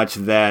so much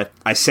that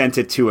I sent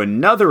it to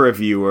another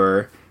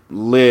reviewer,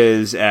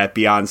 Liz at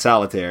Beyond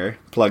Solitaire.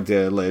 Plug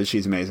to Liz,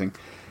 she's amazing.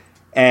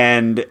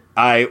 And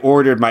I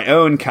ordered my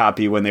own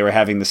copy when they were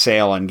having the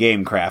sale on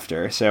Game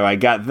Crafter. So I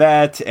got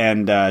that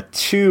and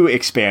 2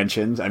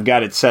 expansions. I've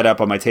got it set up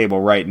on my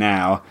table right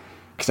now,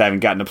 because I haven't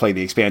gotten to play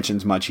the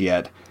expansions much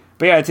yet.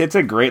 But yeah, it's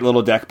a great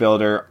little deck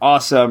builder.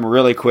 Awesome,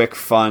 really quick,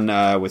 fun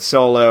with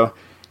solo.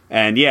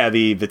 And yeah,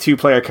 the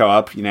 2-player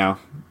co-op, you know,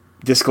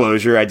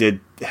 disclosure, I did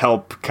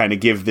help kind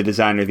of give the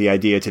designer the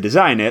idea to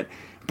design it,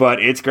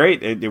 but it's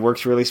great. It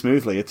works really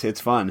smoothly.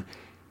 It's fun.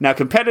 Now,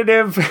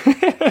 competitive...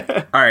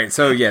 All right,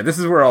 so yeah, this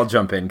is where I'll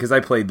jump in, because I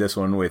played this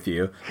one with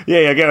you.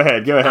 Yeah, go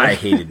ahead. I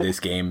hated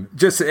this game.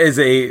 Just as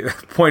a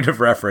point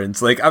of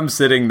reference, like, I'm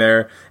sitting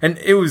there, and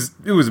it was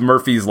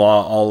Murphy's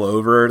Law all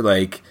over.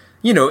 Like,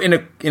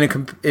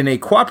 in a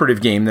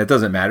cooperative game, that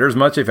doesn't matter as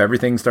much if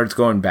everything starts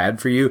going bad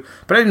for you.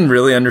 But I didn't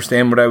really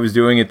understand what I was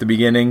doing at the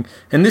beginning,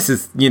 and this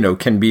is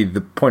can be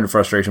the point of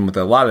frustration with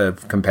a lot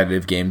of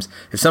competitive games.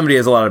 If somebody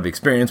has a lot of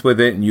experience with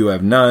it and you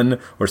have none,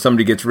 or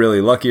somebody gets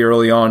really lucky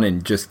early on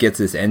and just gets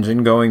this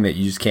engine going that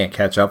you just can't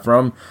catch up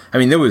from. I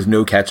mean, there was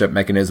no catch up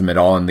mechanism at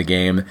all in the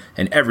game,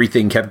 and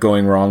everything kept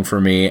going wrong for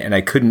me, and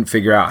I couldn't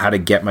figure out how to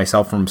get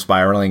myself from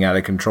spiraling out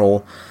of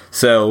control.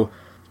 So,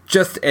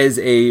 just as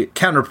a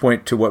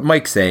counterpoint to what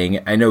Mike's saying,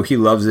 I know he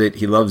loves it.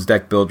 He loves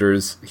deck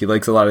builders. He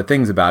likes a lot of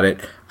things about it.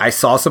 I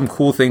saw some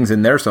cool things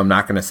in there, so I'm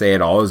not going to say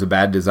it all is a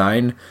bad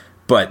design.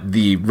 But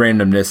the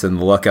randomness and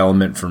the luck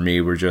element for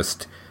me were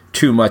just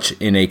too much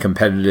in a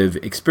competitive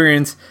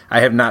experience. I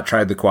have not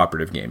tried the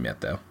cooperative game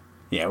yet, though.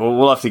 Yeah, well,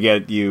 we'll have to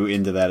get you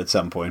into that at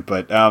some point.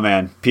 But, oh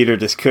man, Peter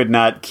just could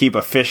not keep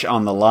a fish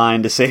on the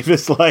line to save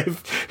his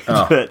life.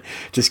 Oh. But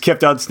just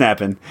kept on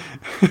snapping.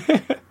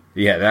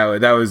 Yeah,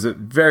 that was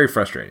very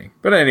frustrating.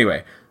 But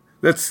anyway,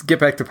 let's get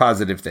back to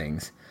positive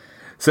things.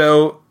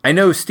 So, I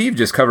know Steve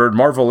just covered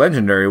Marvel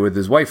Legendary with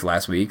his wife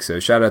last week,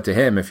 so shout out to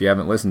him if you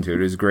haven't listened to it.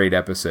 It was a great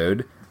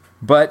episode.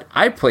 But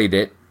I played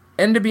it,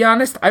 and to be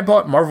honest, I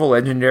bought Marvel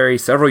Legendary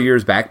several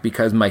years back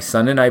because my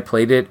son and I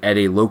played it at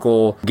a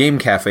local game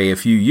cafe a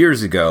few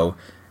years ago,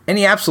 and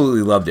he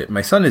absolutely loved it.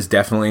 My son is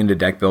definitely into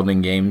deck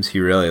building games. He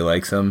really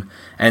likes them.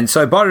 And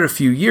so I bought it a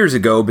few years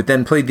ago, but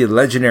then played the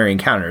Legendary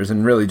Encounters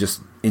and really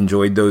just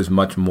enjoyed those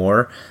much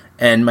more.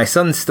 And my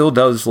son still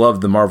does love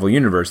the Marvel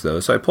Universe,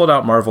 though. So I pulled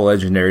out Marvel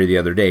Legendary the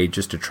other day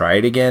just to try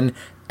it again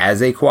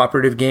as a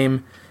cooperative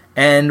game.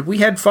 And we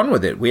had fun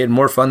with it. We had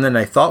more fun than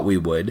I thought we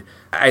would.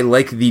 I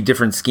like the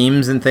different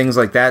schemes and things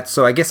like that,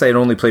 so I guess I had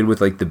only played with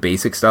like the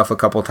basic stuff a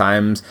couple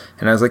times,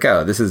 and I was like,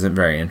 oh, this isn't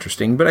very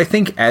interesting. But I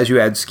think as you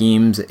add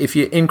schemes, if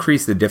you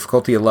increase the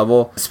difficulty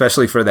level,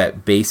 especially for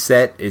that base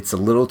set, it's a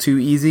little too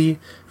easy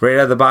right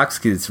out of the box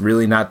because it's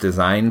really not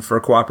designed for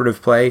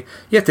cooperative play.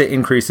 You have to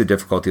increase the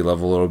difficulty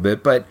level a little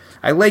bit, but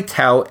I liked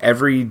how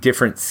every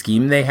different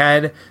scheme they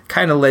had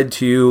kind of led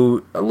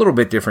to a little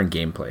bit different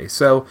gameplay.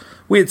 So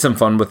we had some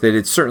fun with it.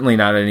 It's certainly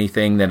not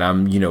anything that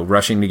I'm,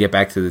 rushing to get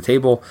back to the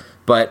table,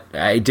 but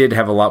I did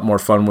have a lot more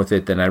fun with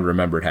it than I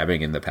remembered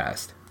having in the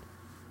past.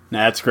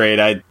 That's great.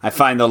 I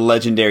find the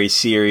Legendary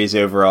series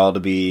overall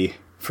to be,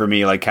 for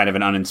me, like kind of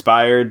an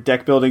uninspired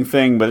deck building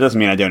thing, but it doesn't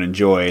mean I don't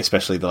enjoy,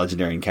 especially the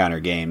Legendary Encounter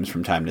games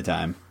from time to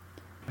time.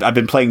 I've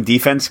been playing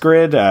Defense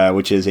Grid,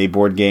 which is a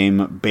board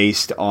game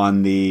based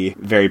on the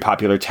very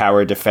popular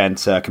tower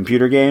defense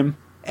computer game,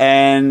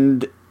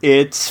 and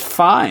it's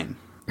fine.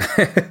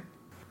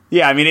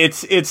 Yeah, I mean,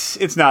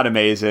 it's not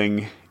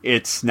amazing.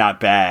 It's not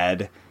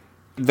bad.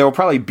 There will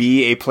probably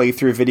be a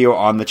playthrough video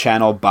on the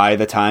channel by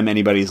the time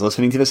anybody's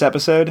listening to this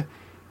episode.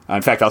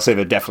 In fact, I'll say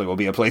there definitely will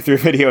be a playthrough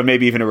video and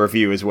maybe even a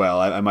review as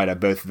well. I might have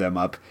both of them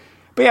up.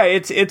 But yeah,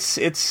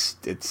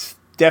 it's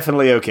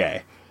definitely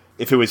okay.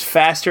 If it was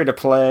faster to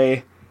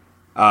play,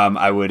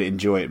 I would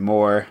enjoy it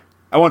more.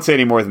 I won't say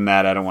any more than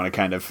that. I don't want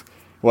to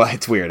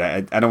it's weird.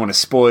 I don't want to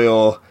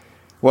spoil...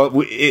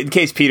 Well, in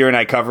case Peter and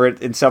I cover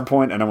it at some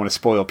point, I don't want to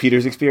spoil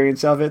Peter's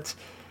experience of it.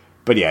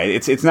 But yeah,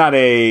 it's not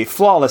a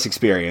flawless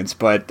experience,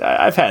 but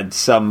I've had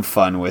some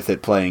fun with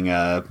it playing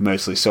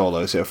mostly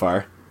solo so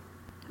far.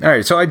 All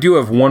right, so I do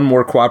have one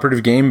more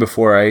cooperative game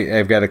before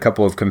I've got a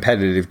couple of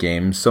competitive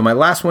games. So my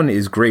last one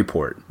is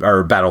Greyport,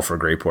 or Battle for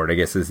Greyport, I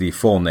guess is the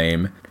full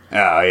name.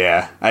 Oh,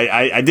 yeah.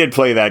 I did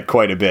play that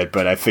quite a bit,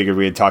 but I figured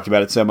we had talked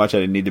about it so much I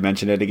didn't need to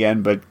mention it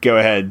again. But go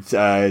ahead,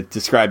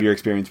 describe your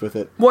experience with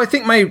it. Well, I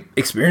think my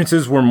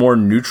experiences were more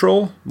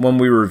neutral when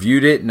we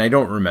reviewed it, and I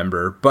don't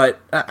remember. But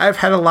I've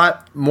had a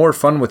lot more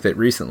fun with it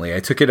recently.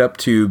 I took it up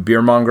to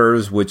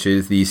Beermongers, which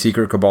is the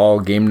Secret Cabal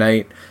game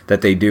night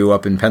that they do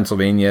up in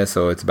Pennsylvania,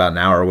 so it's about an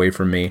hour away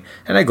from me.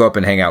 And I go up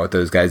and hang out with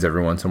those guys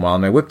every once in a while,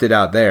 and I whipped it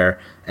out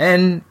there.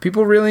 And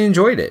people really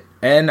enjoyed it.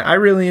 And I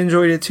really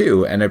enjoyed it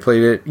too. And I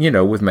played it,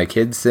 with my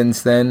kids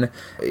since then.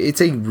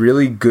 It's a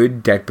really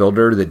good deck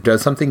builder that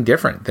does something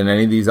different than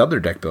any of these other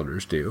deck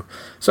builders do.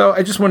 So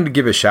I just wanted to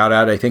give a shout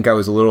out. I think I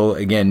was a little,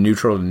 again,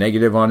 neutral to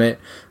negative on it.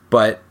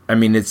 But, I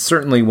mean, it's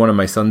certainly one of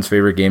my son's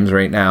favorite games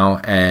right now.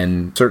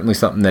 And certainly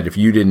something that if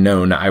you didn't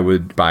own, I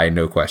would buy,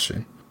 no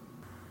question.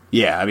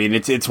 Yeah, I mean,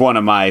 it's one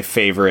of my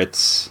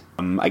favorites.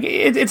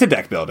 It's a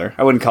deck builder.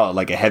 I wouldn't call it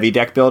like a heavy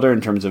deck builder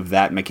in terms of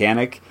that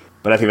mechanic.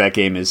 But I think that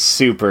game is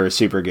super,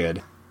 super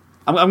good.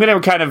 I'm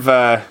going to kind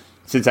of,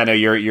 since I know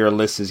your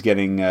list is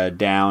getting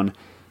down,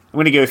 I'm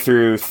going to go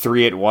through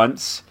 3 at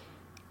once.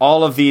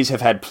 All of these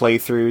have had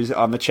playthroughs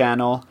on the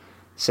channel.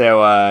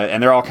 So,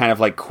 and they're all kind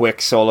of like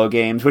quick solo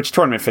games, which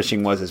Tournament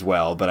Fishing was as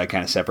well, but I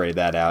kind of separated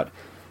that out.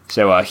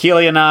 So,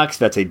 Helionox,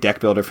 that's a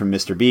deck builder from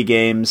Mr. B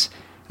Games.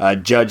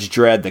 Judge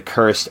Dredd, The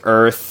Cursed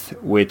Earth,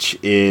 which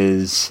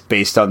is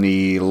based on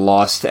the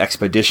Lost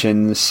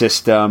Expedition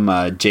system.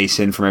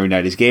 Jason from Every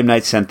Night is Game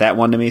Night sent that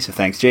one to me, so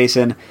thanks,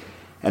 Jason.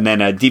 And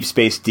then Deep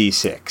Space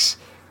D6.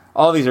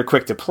 All these are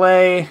quick to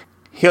play.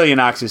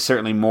 Helionox is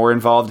certainly more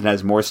involved and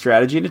has more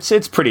strategy, and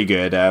it's pretty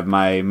good.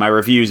 My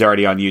review's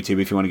already on YouTube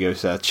if you want to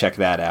go check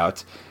that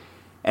out.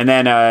 And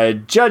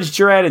then Judge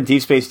Dredd and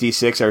Deep Space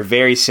D6 are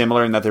very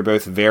similar in that they're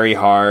both very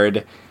hard.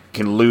 You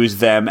can lose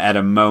them at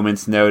a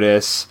moment's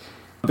notice.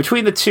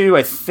 Between the two,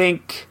 I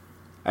think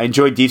I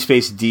enjoyed Deep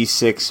Space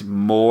D6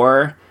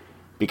 more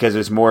because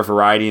there's more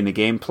variety in the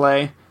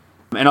gameplay.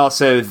 And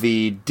also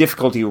the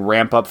difficulty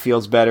ramp-up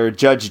feels better.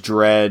 Judge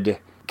Dredd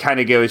kind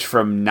of goes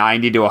from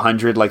 90 to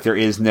 100 like there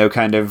is no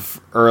kind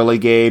of early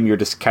game. You're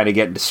just kind of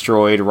getting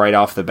destroyed right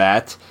off the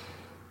bat.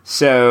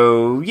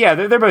 So, yeah,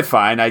 they're both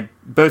fine.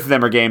 Both of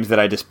them are games that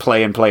I just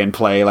play and play and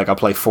play. Like, I'll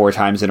play 4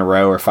 times in a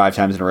row or 5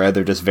 times in a row.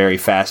 They're just very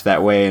fast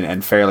that way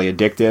and fairly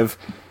addictive.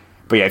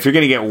 But yeah, if you're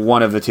going to get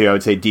one of the two, I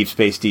would say Deep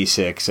Space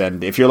D6.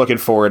 And if you're looking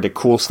forward to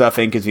Cool Stuff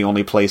Inc. is the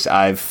only place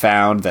I've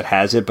found that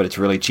has it, but it's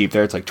really cheap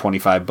there. It's like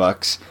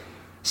 $25.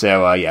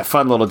 So, yeah,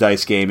 fun little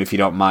dice game if you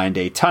don't mind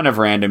a ton of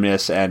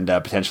randomness and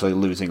potentially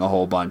losing a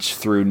whole bunch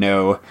through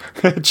no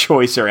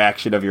choice or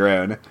action of your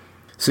own.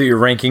 So your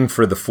ranking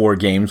for the 4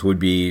 games would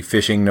be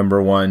Fishing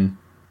number 1?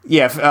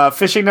 Yeah,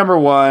 Fishing number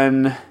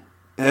 1,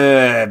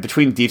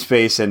 between Deep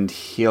Space and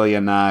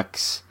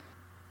Helionox.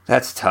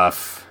 That's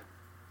tough.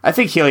 I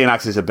think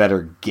Helionox is a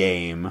better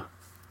game.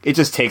 It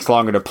just takes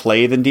longer to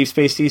play than Deep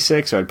Space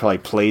D6, so I'd probably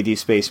play Deep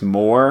Space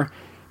more.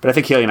 But I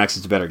think Helionox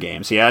is a better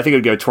game. So yeah, I think it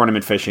would go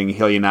Tournament Fishing,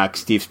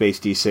 Helionox, Deep Space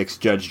D6,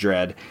 Judge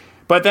Dredd.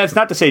 But that's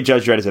not to say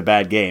Judge Dredd is a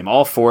bad game.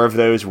 All 4 of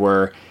those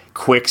were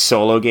quick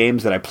solo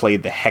games that I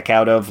played the heck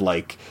out of,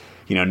 like,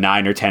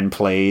 9 or 10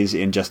 plays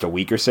in just a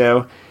week or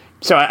so.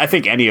 So I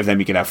think any of them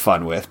you can have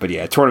fun with. But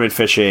yeah, Tournament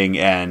Fishing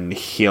and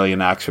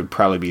Helionox would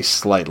probably be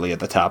slightly at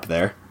the top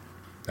there.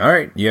 All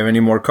right. You have any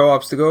more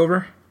co-ops to go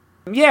over?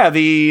 Yeah,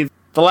 the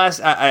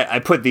last... I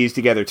put these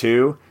together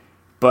too.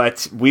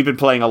 But we've been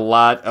playing a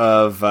lot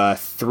of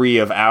 3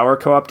 of our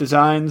co-op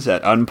designs.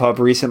 At Unpub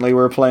recently,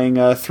 we're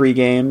playing 3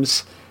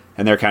 games.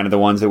 And they're kind of the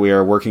ones that we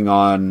are working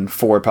on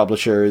for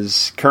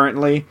publishers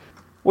currently.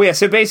 Well, yeah,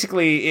 so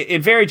basically,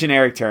 in very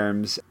generic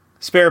terms...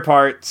 Spare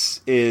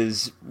Parts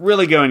is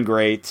really going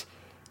great.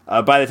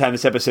 By the time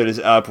this episode is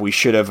up, we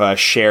should have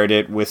shared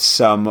it with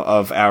some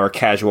of our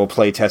casual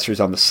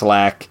playtesters on the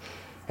Slack,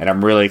 and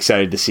I'm really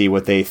excited to see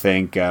what they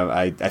think.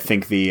 I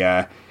think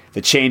the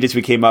changes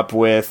we came up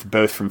with,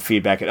 both from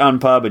feedback at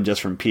Unpub and just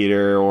from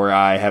Peter or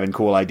I having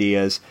cool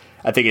ideas,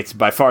 I think it's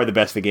by far the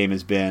best the game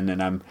has been,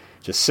 and I'm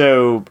just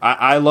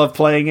I love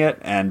playing it,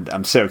 and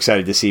I'm so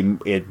excited to see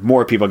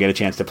more people get a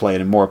chance to play it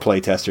and more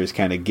playtesters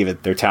kind of give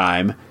it their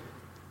time.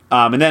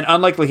 And then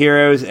Unlikely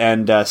Heroes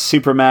and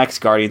Supermax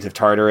Guardians of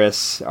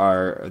Tartarus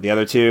are the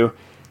other 2.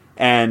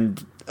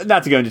 And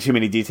not to go into too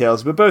many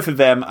details, but both of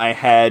them I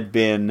had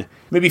been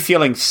maybe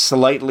feeling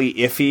slightly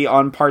iffy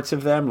on parts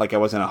of them, like I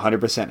wasn't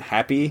 100%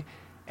 happy.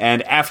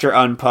 And after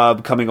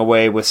Unpub, coming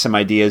away with some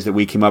ideas that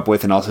we came up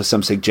with and also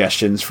some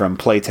suggestions from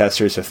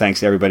playtesters, so thanks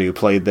to everybody who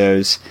played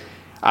those,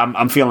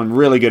 I'm feeling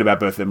really good about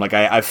both of them. Like,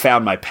 I've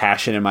found my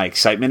passion and my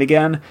excitement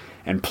again,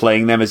 and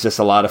playing them is just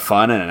a lot of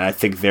fun, and I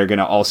think they're going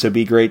to also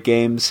be great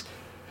games.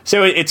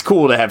 So it's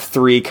cool to have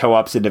 3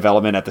 co-ops in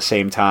development at the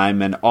same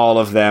time, and all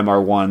of them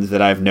are ones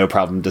that I have no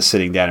problem just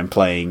sitting down and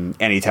playing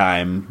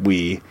anytime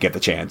we get the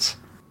chance.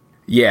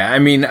 Yeah, I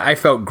mean, I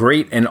felt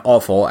great and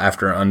awful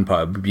after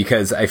Unpub,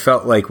 because I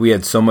felt like we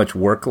had so much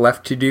work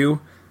left to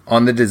do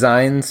on the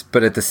designs,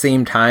 but at the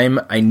same time,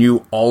 I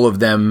knew all of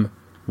them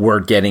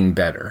were getting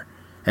better.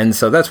 And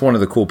so that's one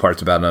of the cool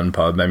parts about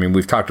Unpub. I mean,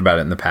 we've talked about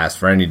it in the past.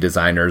 For any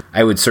designers,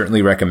 I would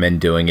certainly recommend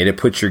doing it. It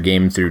puts your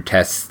game through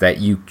tests that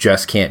you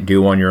just can't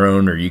do on your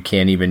own, or you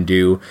can't even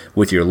do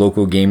with your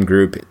local game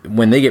group.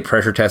 When they get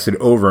pressure tested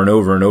over and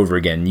over and over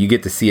again, you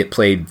get to see it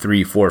played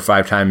 3, 4,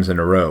 5 times in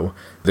a row.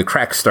 The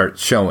cracks start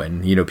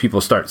showing.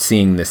 People start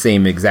seeing the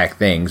same exact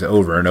things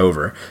over and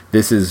over.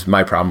 This is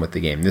my problem with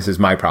the game. This is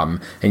my problem.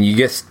 And you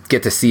just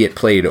get to see it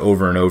played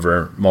over and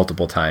over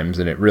multiple times,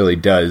 and it really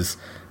does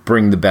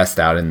bring the best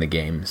out in the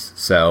games.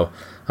 So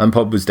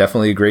Unpub was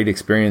definitely a great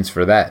experience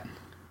for that.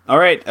 All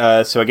right,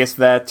 so I guess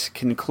that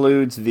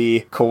concludes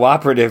the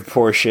cooperative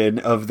portion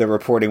of the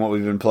reporting what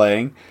we've been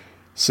playing.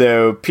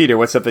 So, Peter,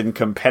 what's something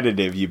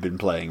competitive you've been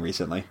playing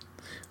recently?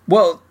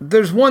 Well,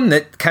 there's one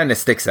that kind of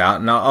sticks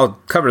out, and I'll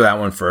cover that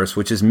one first,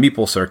 which is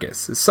Meeple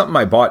Circus. It's something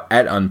I bought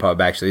at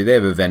Unpub, actually. They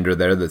have a vendor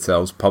there that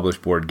sells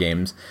published board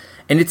games,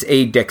 and it's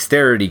a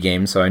dexterity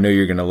game, so I know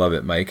you're going to love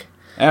it, Mike.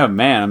 Oh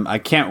man, I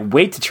can't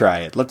wait to try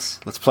it. Let's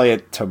play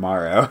it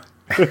tomorrow.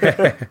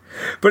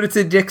 But it's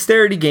a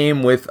dexterity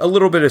game with a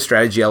little bit of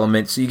strategy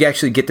element, so you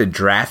actually get to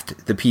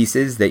draft the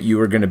pieces that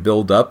you are going to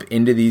build up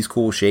into these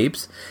cool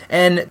shapes.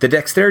 And the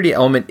dexterity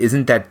element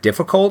isn't that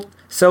difficult,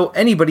 so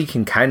anybody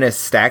can kind of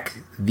stack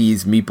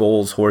these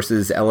meeples,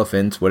 horses,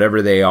 elephants,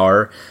 whatever they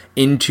are,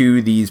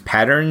 into these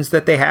patterns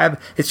that they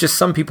have. It's just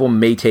some people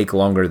may take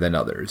longer than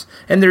others.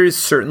 And there is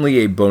certainly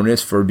a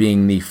bonus for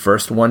being the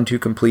first one to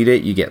complete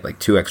it. You get like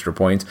 2 extra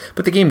points,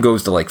 but the game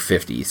goes to like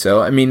 50.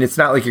 So, I mean, it's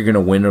not like you're going to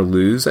win or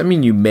lose. I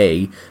mean, you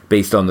may,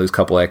 based on those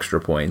couple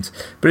extra points.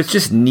 But it's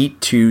just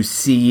neat to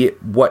see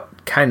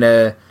what kind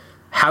of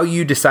how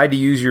you decide to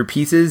use your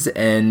pieces,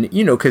 and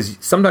because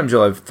sometimes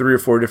you'll have 3 or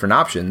 4 different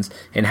options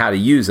in how to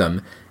use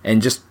them,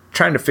 and just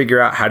trying to figure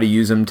out how to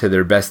use them to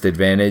their best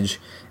advantage.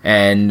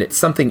 And it's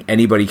something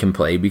anybody can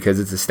play because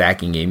it's a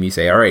stacking game. You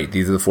say, all right,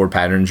 these are the 4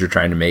 patterns you're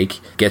trying to make.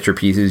 Get your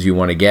pieces you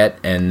want to get,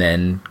 and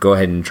then go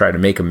ahead and try to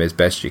make them as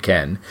best you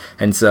can.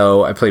 And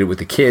so I played it with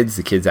the kids.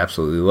 The kids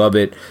absolutely love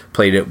it.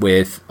 Played it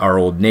with our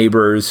old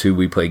neighbors who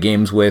we play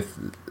games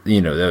with.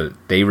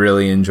 They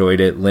really enjoyed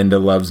it. Linda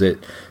loves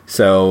it.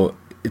 So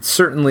it's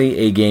certainly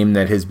a game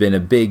that has been a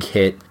big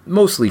hit,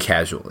 mostly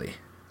casually.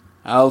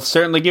 I'll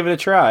certainly give it a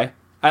try.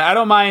 I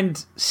don't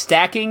mind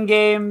stacking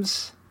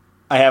games.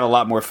 I have a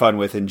lot more fun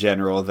with in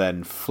general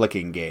than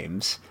flicking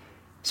games.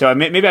 So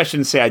maybe I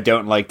shouldn't say I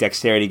don't like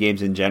dexterity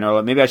games in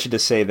general. Maybe I should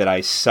just say that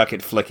I suck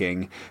at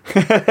flicking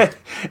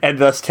and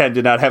thus tend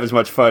to not have as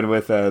much fun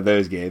with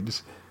those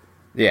games.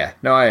 Yeah,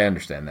 no, I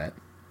understand that.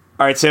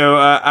 All right, so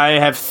I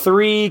have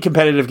 3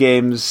 competitive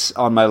games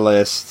on my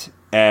list,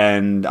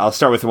 and I'll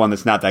start with the one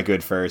that's not that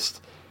good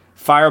first.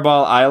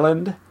 Fireball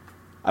Island.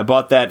 I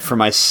bought that for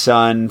my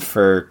son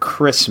for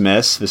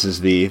Christmas. This is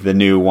the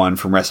new one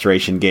from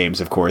Restoration Games,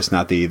 of course,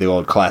 not the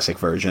old classic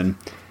version.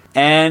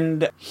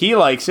 And he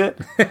likes it.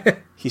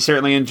 He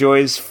certainly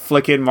enjoys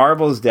flicking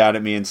marbles down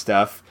at me and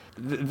stuff.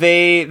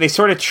 They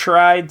sort of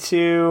tried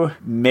to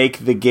make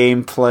the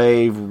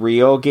gameplay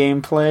real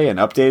gameplay and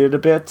update it a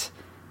bit.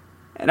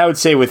 And I would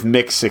say with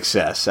mixed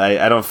success.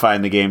 I don't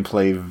find the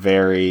gameplay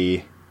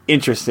very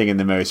interesting in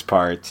the most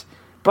part.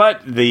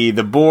 But the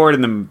board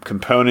and the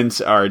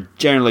components are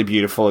generally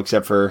beautiful,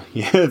 except for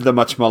the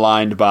much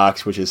maligned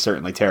box, which is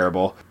certainly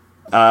terrible.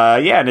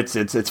 And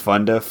it's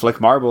fun to flick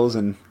marbles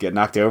and get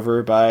knocked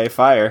over by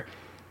fire.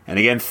 And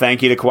again,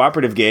 thank you to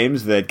Cooperative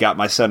Games that got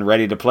my son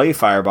ready to play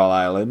Fireball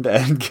Island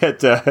and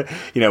get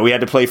we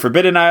had to play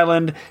Forbidden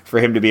Island for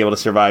him to be able to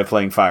survive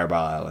playing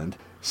Fireball Island.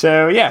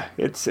 So yeah,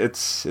 it's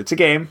a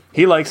game.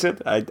 He likes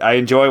it. I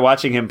enjoy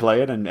watching him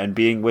play it and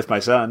being with my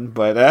son,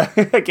 but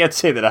I can't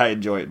say that I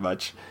enjoy it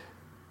much.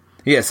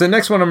 Yeah, so the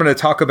next one I'm going to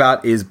talk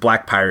about is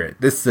Black Pirate.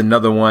 This is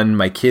another one.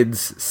 My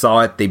kids saw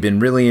it. They've been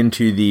really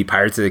into the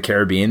Pirates of the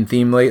Caribbean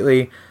theme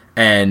lately,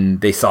 and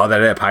they saw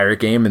that at a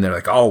pirate game, and they're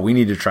like, oh, we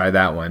need to try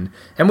that one.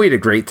 And we had a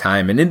great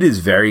time, and it is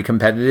very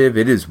competitive.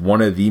 It is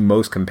one of the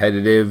most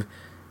competitive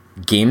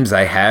games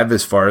I have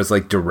as far as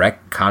like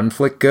direct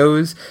conflict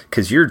goes,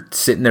 because you're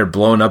sitting there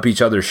blowing up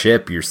each other's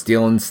ship, you're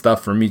stealing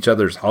stuff from each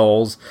other's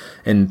hulls,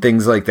 and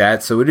things like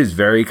that. So it is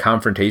very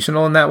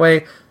confrontational in that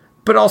way,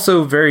 but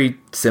also very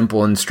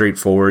simple and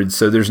straightforward,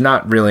 so there's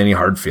not really any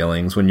hard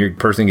feelings. When your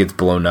person gets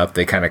blown up,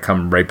 they kind of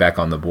come right back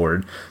on the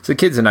board. So the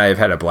kids and I have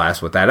had a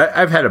blast with that.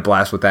 I've had a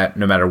blast with that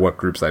no matter what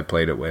groups I've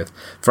played it with.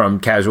 From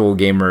casual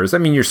gamers, I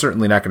mean, you're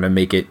certainly not going to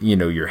make it,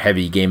 your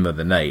heavy game of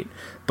the night,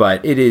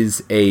 but it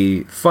is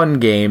a fun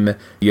game.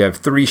 You have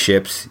 3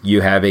 ships. You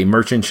have a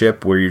merchant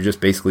ship where you're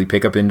just basically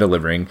pick up and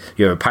delivering.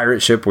 You have a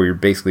pirate ship where you're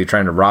basically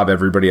trying to rob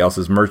everybody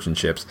else's merchant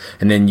ships.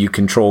 And then you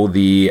control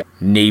the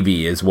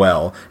navy as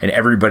well. And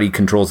everybody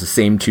controls the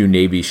same 2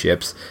 navy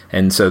ships.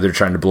 And so they're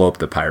trying to blow up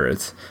the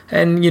pirates.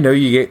 And,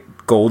 you get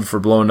gold for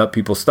blowing up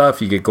people's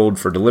stuff. You get gold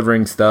for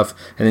delivering stuff.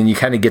 And then you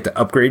kind of get to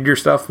upgrade your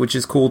stuff, which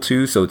is cool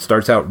too. So it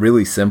starts out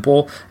really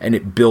simple and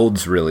it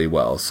builds really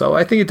well. So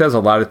I think it does a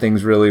lot of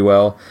things really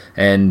well.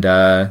 And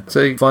it's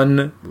a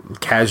fun,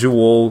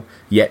 casual,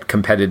 yet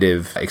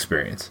competitive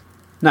experience.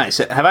 Nice.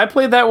 Have I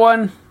played that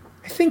one?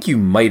 I think you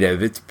might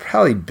have. It's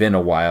probably been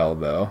a while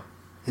though.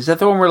 Is that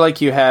the one where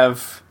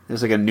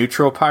there's like a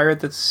neutral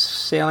pirate that's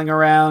sailing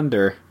around,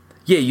 or?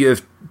 Yeah, you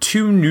have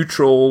 2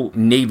 neutral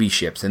navy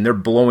ships, and they're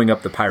blowing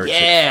up the pirate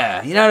ships.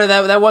 Yeah,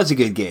 that was a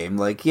good game.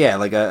 Like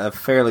a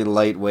fairly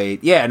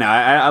lightweight. Yeah, no,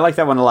 I like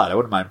that one a lot. I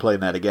wouldn't mind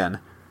playing that again.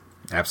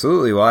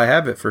 Absolutely. Well, I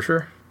have it for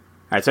sure. All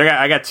right, so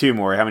I got 2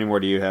 more. How many more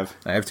do you have?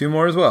 I have 2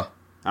 more as well.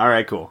 All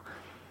right, cool.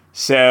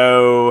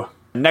 So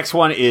next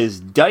one is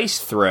Dice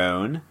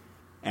Throne.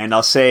 And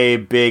I'll say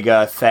big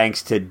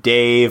thanks to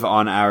Dave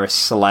on our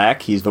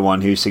Slack. He's the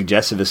one who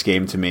suggested this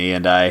game to me,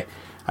 and I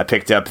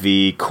picked up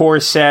the core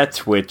set,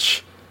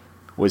 which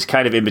was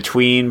kind of in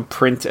between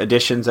print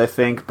editions, I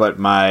think, but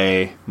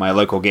my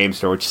local game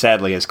store, which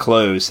sadly has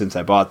closed since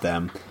I bought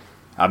them,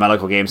 my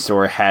local game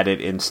store had it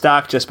in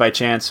stock just by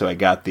chance, so I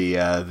got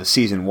the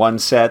Season 1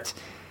 set.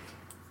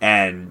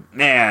 And,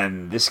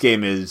 man, this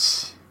game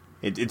is...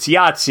 It's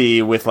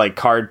Yahtzee with, like,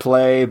 card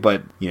play,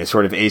 but,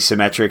 sort of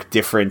asymmetric,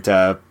 different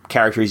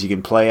characters you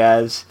can play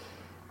as.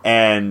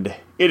 And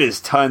it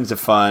is tons of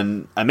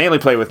fun. I mainly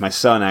play it with my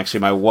son, actually.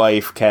 My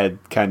wife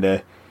kind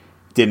of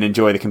didn't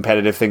enjoy the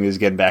competitive thing. This is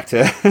getting back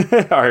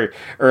to our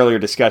earlier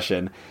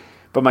discussion.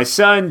 But my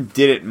son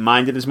didn't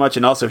mind it as much,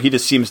 and also he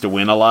just seems to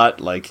win a lot.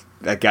 Like,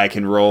 that guy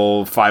can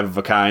roll 5 of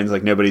a kinds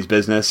like nobody's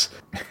business.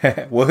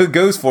 Well, who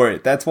goes for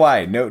it? That's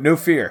why. No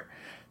fear.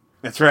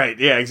 That's right.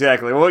 Yeah,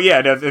 exactly. Well,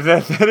 yeah, no,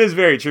 that is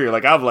very true.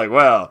 Like, I'm like,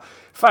 well,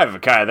 5 of a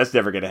kind, that's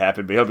never going to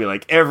happen. But he'll be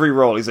like, every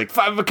roll, he's like,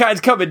 5 of a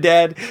kind's coming,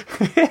 Dad.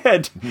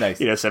 And, nice.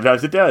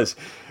 Sometimes it does.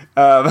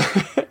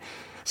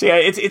 So yeah,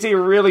 it's a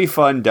really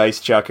fun dice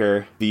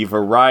chucker. The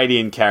variety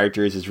in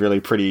characters is really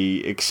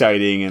pretty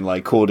exciting and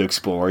like cool to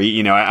explore.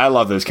 I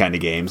love those kind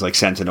of games like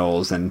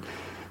Sentinels and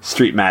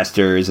Street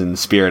Masters and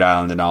Spirit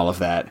Island and all of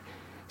that.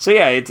 So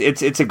yeah,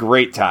 it's a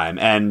great time,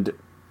 and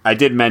I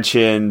did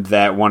mention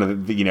that one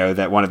of the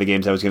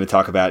games I was going to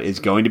talk about is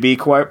going to be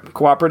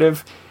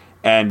cooperative,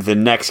 and the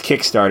next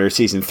Kickstarter,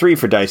 Season 3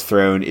 for Dice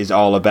Throne, is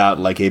all about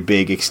like a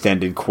big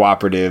extended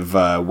cooperative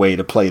way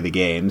to play the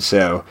game.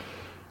 So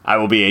I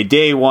will be a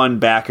day one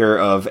backer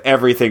of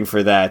everything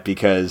for that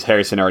because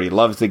Harrison already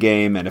loves the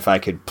game, and if I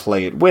could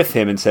play it with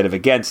him instead of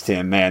against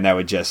him, man, that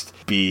would just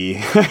be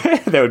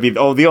that would be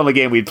the only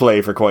game we'd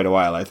play for quite a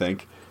while, I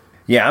think.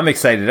 Yeah, I'm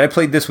excited. I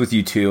played this with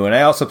you too, and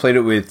I also played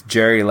it with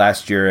Jerry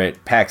last year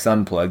at PAX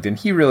Unplugged, and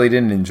he really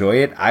didn't enjoy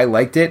it. I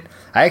liked it.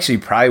 I actually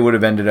probably would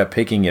have ended up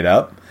picking it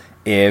up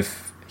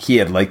if he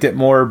had liked it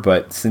more,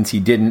 but since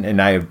he didn't,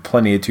 and I have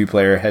plenty of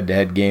two-player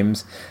head-to-head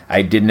games,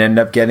 I didn't end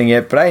up getting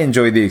it, but I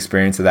enjoyed the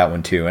experience of that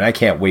one too, and I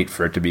can't wait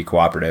for it to be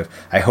cooperative.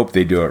 I hope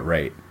they do it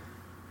right.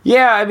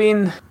 Yeah, I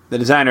mean, the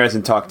designer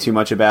hasn't talked too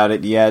much about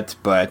it yet,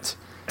 but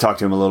talked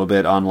to him a little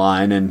bit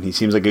online, and he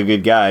seems like a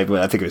good guy.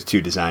 But I think it was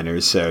two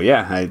designers, so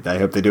yeah, I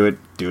hope they do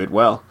it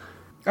well.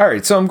 All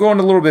right, so I'm going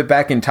a little bit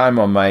back in time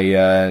on my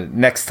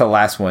next to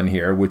last one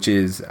here, which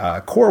is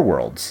Core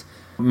Worlds.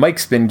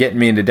 Mike's been getting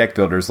me into deck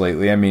builders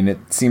lately. I mean,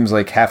 it seems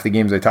like half the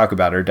games I talk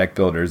about are deck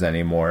builders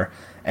anymore,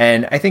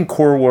 and I think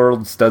Core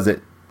Worlds does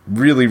it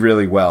really,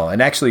 really well.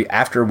 And actually,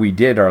 after we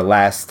did our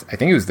last, I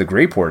think it was the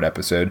Greyport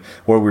episode,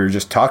 where we were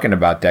just talking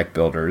about deck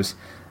builders,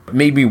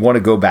 made me want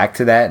to go back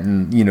to that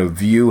and,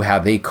 view how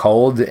they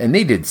culled, and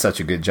they did such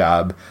a good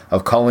job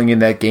of culling in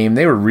that game.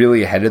 They were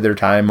really ahead of their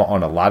time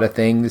on a lot of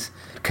things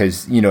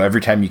because,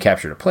 every time you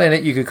captured a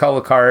planet, you could cull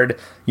a card.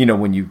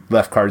 When you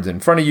left cards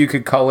in front of you,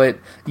 could cull it.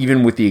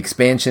 Even with the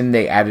expansion,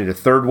 they added a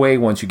third way.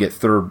 Once you get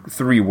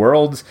 3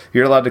 worlds,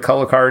 you're allowed to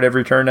cull a card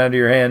every turn out of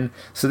your hand.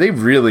 So they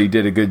really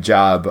did a good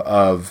job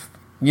of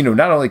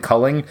not only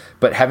culling,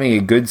 but having a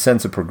good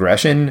sense of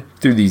progression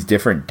through these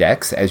different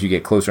decks as you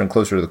get closer and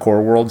closer to the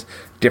core worlds.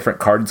 Different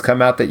cards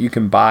come out that you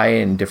can buy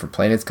and different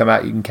planets come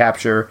out you can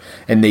capture.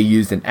 And they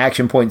used an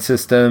action point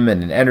system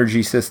and an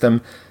energy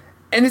system.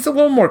 And it's a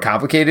little more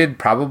complicated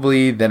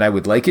probably than I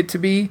would like it to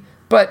be,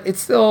 but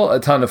it's still a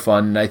ton of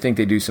fun. And I think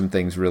they do some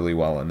things really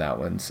well in that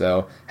one.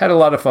 So had a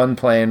lot of fun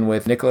playing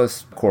with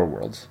Nicholas Core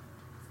Worlds.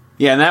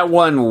 Yeah, and that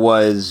one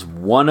was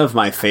one of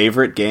my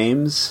favorite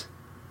games,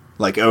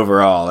 like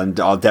overall, and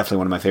definitely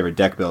one of my favorite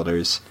deck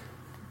builders.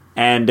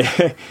 And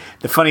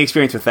the funny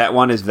experience with that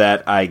one is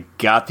that I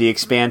got the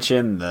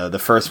expansion, the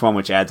first one,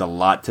 which adds a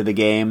lot to the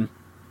game,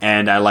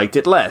 and I liked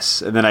it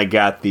less. And then I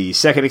got the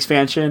second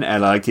expansion,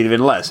 and I liked it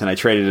even less, and I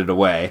traded it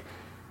away.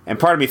 And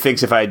part of me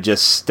thinks if I had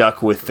just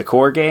stuck with the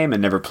core game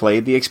and never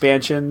played the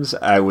expansions,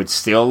 I would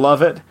still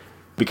love it.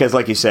 Because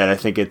like you said, I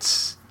think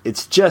it's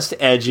just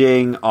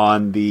edging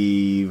on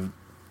the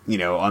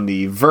on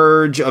the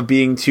verge of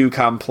being too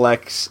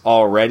complex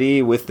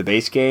already with the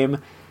base game,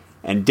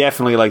 and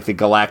definitely like the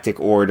galactic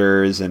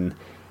orders and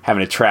having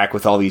to track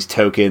with all these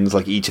tokens,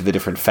 like each of the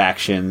different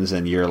factions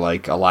and your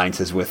like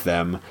alliances with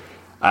them.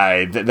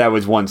 That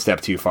was one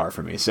step too far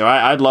for me. So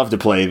I'd love to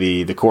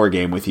play the core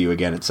game with you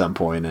again at some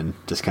point and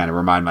just kind of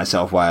remind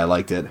myself why I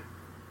liked it.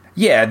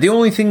 Yeah, the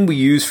only thing we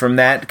use from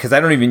that, because I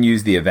don't even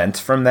use the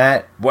events from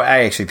that, well,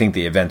 I actually think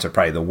the events are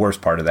probably the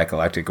worst part of that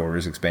Galactic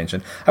Orders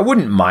expansion. I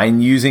wouldn't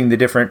mind using the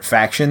different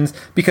factions,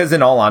 because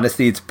in all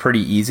honesty, it's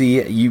pretty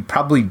easy. You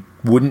probably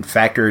wouldn't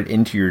factor it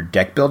into your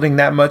deck building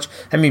that much.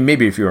 I mean,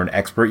 maybe if you were an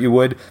expert you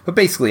would, but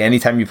basically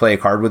anytime you play a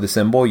card with a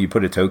symbol, you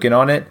put a token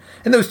on it,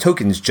 and those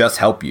tokens just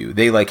help you.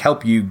 They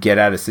help you get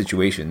out of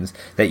situations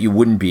that you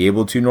wouldn't be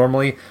able to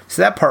normally.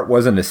 So that part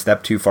wasn't a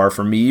step too far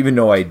for me, even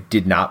though I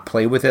did not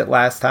play with it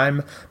last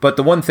time. But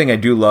the one thing I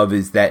do love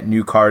is that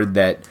new card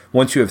that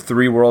once you have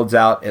 3 worlds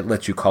out, it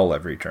lets you cull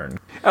every turn.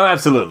 Oh,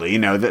 absolutely.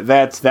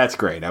 That's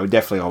great. I would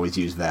definitely always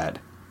use that.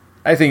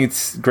 I think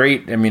it's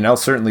great. I mean, I'll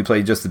certainly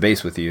play just the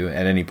base with you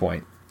at any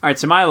point. All right,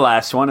 so my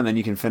last one, and then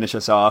you can finish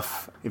us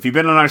off. If you've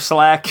been on our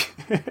Slack,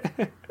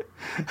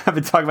 I've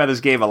been talking about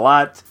this game a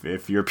lot.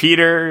 If you're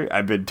Peter,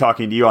 I've been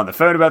talking to you on the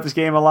phone about this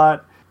game a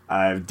lot.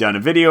 I've done a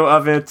video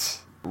of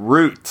it.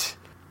 Root,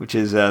 which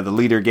is the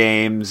Leader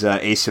Games,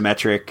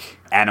 asymmetric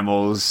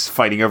animals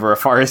fighting over a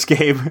forest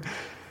game.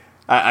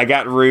 I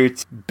got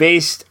Root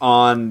based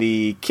on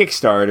the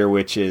Kickstarter,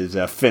 which is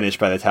finished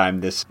by the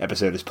time this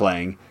episode is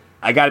playing.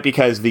 I got it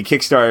because the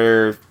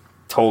Kickstarter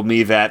told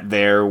me that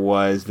there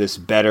was this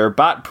better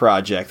bot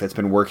project that's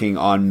been working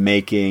on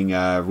making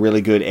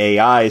really good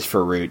AIs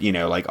for Root,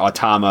 like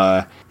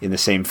Automa in the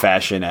same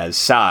fashion as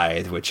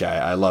Scythe, which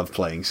I love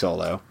playing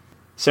solo.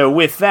 So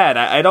with that,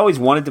 I'd always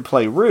wanted to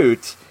play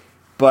Root,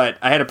 but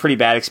I had a pretty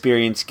bad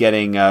experience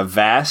getting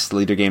Vast,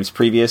 Leader Games'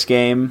 previous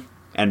game,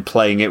 and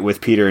playing it with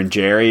Peter and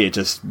Jerry. It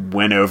just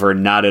went over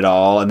not at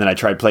all, and then I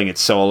tried playing it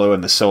solo,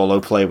 and the solo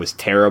play was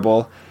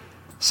terrible.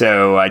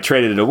 So I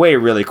traded it away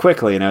really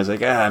quickly, and I was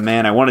like,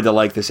 man, I wanted to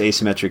like this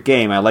asymmetric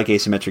game. I like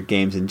asymmetric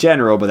games in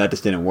general, but that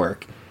just didn't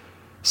work.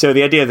 So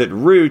the idea that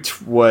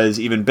Root was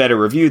even better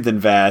reviewed than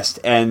Vast,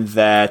 and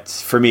that,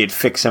 for me, it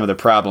fixed some of the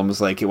problems,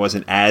 like it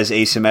wasn't as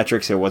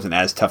asymmetric, so it wasn't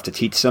as tough to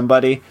teach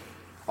somebody.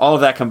 All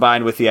of that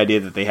combined with the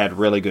idea that they had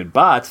really good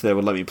bots that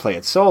would let me play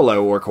it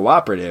solo or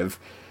cooperative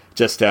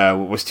just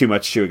was too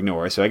much to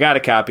ignore. So I got a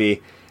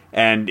copy,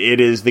 and it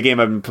is the game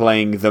I've been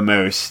playing the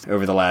most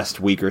over the last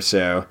week or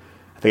so.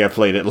 I think I've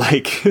played it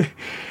like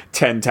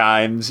 10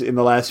 times in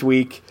the last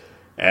week,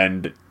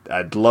 and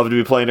I'd love to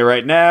be playing it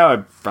right now. I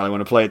probably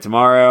want to play it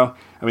tomorrow.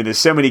 I mean, there's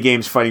so many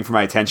games fighting for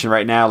my attention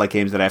right now, like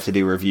games that I have to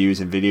do reviews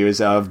and videos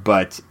of,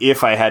 but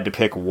if I had to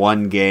pick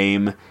one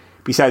game,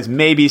 besides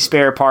maybe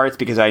Spare Parts,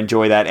 because I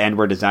enjoy that and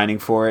we're designing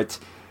for it,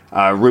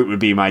 Root would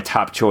be my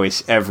top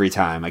choice every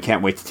time. I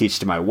can't wait to teach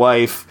to my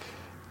wife.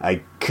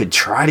 I could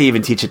try to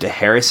even teach it to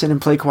Harrison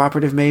and play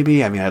cooperative,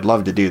 maybe. I mean, I'd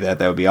love to do that.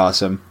 That would be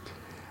awesome.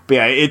 But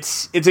yeah,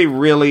 it's a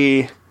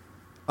really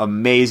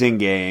amazing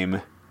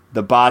game.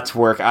 The bots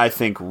work, I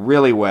think,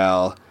 really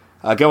well.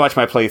 Go watch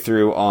my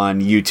playthrough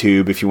on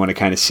YouTube if you want to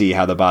kind of see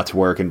how the bots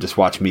work and just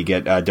watch me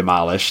get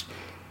demolished.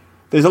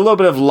 There's a little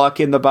bit of luck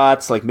in the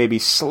bots, like maybe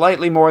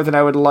slightly more than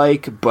I would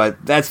like,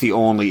 but that's the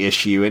only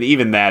issue, and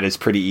even that is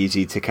pretty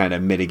easy to kind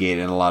of mitigate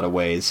in a lot of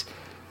ways.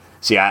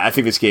 So yeah, I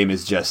think this game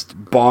is just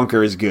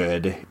bonkers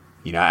good.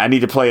 You know, I need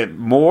to play it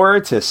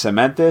more to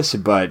cement this,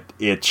 but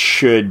it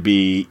should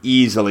be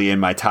easily in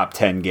my top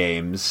 10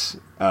 games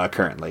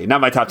currently.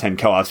 Not my top 10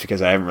 co-ops,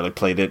 because I haven't really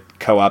played it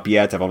co-op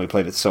yet. I've only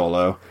played it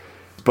solo.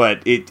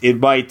 But it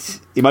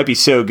might be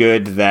so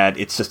good that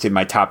it's just in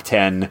my top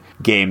 10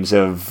 games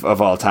of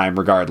all time,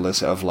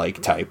 regardless of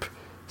like type.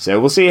 So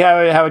we'll see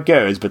how it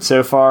goes. But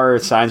so far,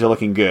 signs are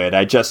looking good.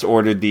 I just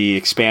ordered the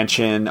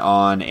expansion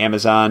on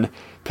Amazon,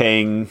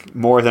 paying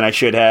more than I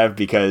should have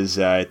because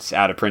it's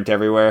out of print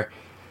everywhere.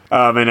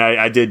 And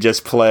I did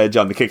just pledge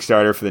on the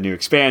Kickstarter for the new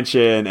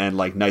expansion and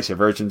like nicer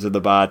versions of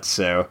the bots.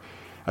 So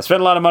I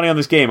spent a lot of money on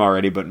this game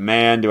already, but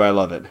man, do I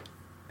love it.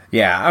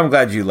 Yeah, I'm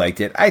glad you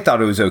liked it. I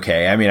thought it was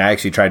okay. I mean, I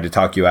actually tried to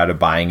talk you out of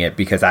buying it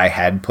because I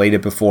had played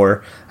it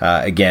before,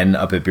 again,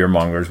 up at Beer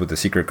Mongers with the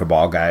Secret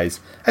Cabal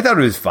guys. I thought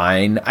it was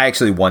fine. I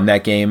actually won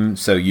that game,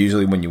 so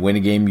usually when you win a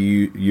game,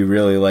 you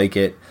really like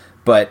it.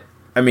 But,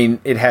 I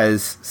mean, it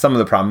has some of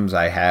the problems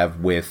I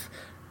have with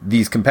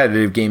these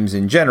competitive games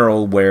in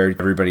general, where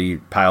everybody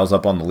piles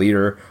up on the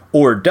leader,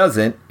 or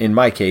doesn't, in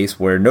my case,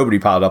 where nobody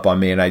piled up on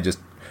me and I just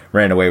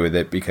ran away with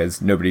it because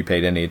nobody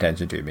paid any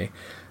attention to me.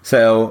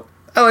 So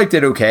I liked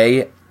it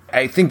okay.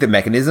 I think the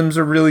mechanisms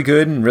are really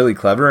good and really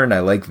clever, and I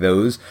like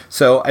those.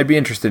 So I'd be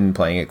interested in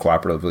playing it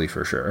cooperatively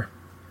for sure.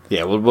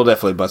 Yeah, we'll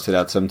definitely bust it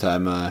out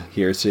sometime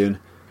here soon.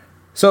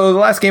 So the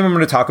last game I'm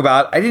going to talk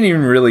about, I didn't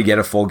even really get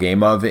a full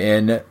game of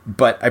in,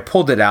 but I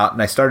pulled it out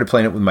and I started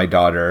playing it with my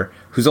daughter,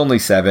 who's only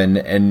 7,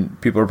 and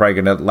people are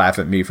probably going to laugh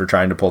at me for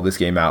trying to pull this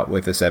game out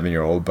with a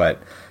 7-year-old, but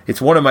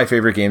it's one of my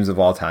favorite games of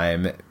all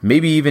time,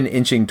 maybe even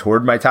inching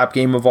toward my top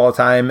game of all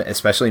time,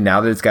 especially now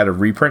that it's got a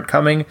reprint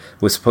coming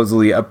with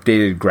supposedly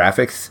updated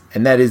graphics,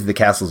 and that is The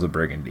Castles of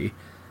Burgundy.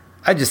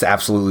 I just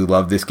absolutely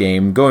love this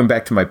game. Going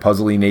back to my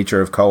puzzly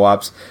nature of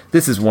co-ops,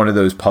 this is one of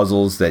those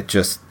puzzles that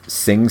just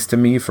sings to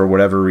me for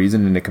whatever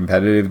reason in a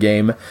competitive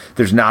game.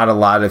 There's not a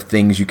lot of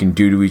things you can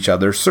do to each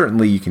other.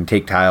 Certainly you can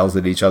take tiles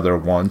at each other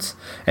once,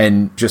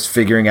 and just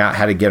figuring out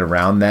how to get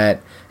around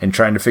that and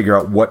trying to figure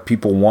out what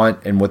people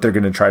want and what they're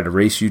going to try to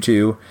race you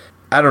to.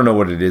 I don't know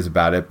what it is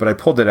about it, but I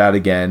pulled it out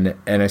again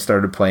and I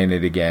started playing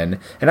it again.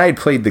 And I had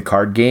played the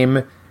card game,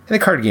 and the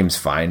card game's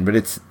fine, but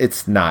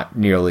it's not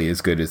nearly as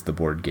good as the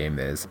board game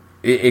is.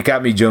 It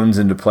got me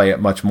jonesing to play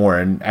it much more,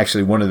 and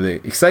actually one of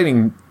the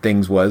exciting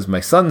things was my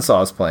son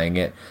saw us playing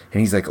it, and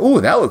he's like, "Oh,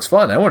 that looks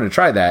fun. I want to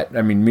try that."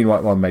 I mean,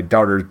 meanwhile, while my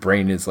daughter's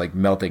brain is like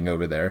melting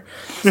over there.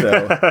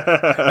 So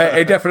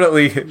I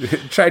definitely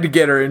tried to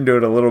get her into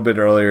it a little bit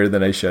earlier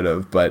than I should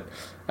have, but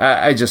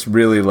I just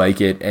really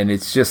like it, and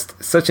it's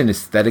just such an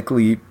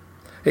aesthetically...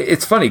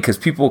 It's funny because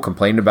people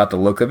complain about the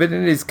look of it,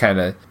 and it is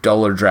kind of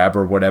dull or drab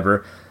or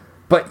whatever.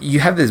 But you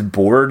have this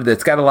board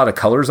that's got a lot of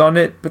colors on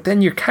it, but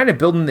then you're kind of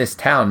building this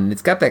town, and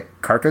it's got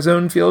that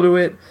Carcassonne feel to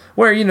it,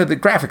 where, you know, the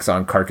graphics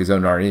on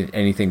Carcassonne aren't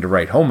anything to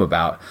write home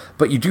about,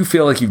 but you do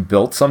feel like you've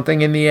built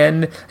something in the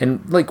end,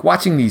 and, like,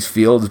 watching these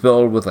fields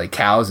build with, like,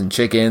 cows and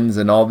chickens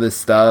and all this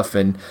stuff,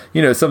 and,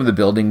 you know, some of the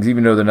buildings,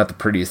 even though they're not the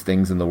prettiest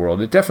things in the world,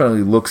 it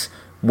definitely looks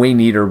way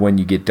neater when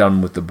you get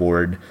done with the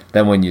board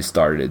than when you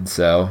started,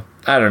 so...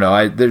 I don't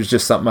know. There's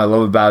just something I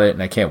love about it,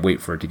 and I can't wait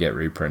for it to get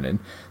reprinted.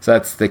 So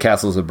that's The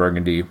Castles of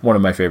Burgundy, one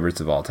of my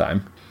favorites of all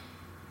time.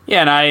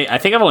 Yeah, and I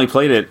think I've only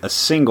played it a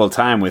single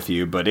time with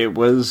you, but it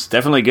was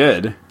definitely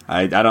good.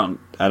 I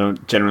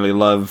don't generally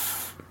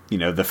love, you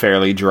know, the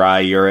fairly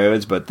dry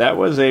Euros, but that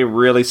was a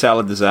really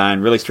solid design,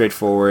 really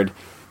straightforward.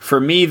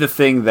 For me, the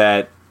thing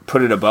that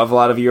put it above a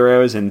lot of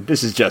Euros, and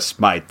this is just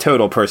my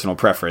total personal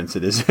preference,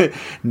 it is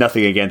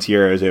nothing against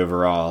Euros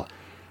overall.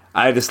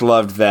 I just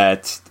loved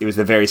that it was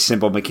a very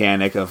simple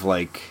mechanic of,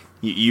 like,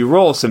 you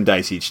roll some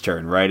dice each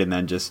turn, right? And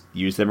then just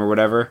use them or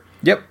whatever.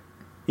 Yep.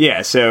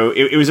 Yeah, so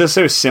it was just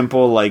so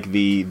simple, like,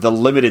 the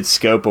limited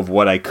scope of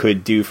what I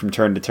could do from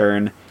turn to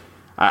turn.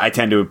 I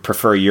tend to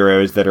prefer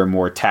Euros that are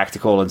more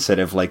tactical instead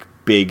of, like,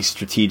 big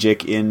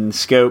strategic in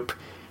scope.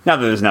 Not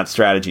that there's not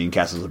strategy in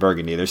Castles of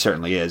Burgundy, there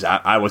certainly is.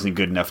 I wasn't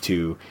good enough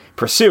to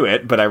pursue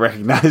it, but I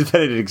recognized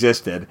that it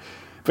existed.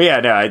 But yeah,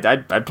 no,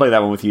 I'd play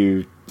that one with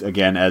you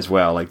again as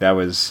well. Like, that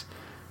was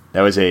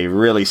That was a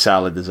really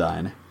solid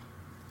design.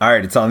 All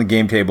right, it's on the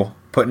game table.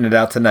 Putting it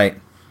out tonight.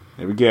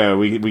 There we go.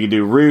 We can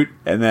do Root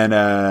and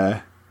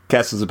then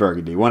Castles of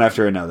Burgundy, one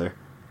after another.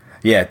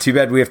 Yeah, too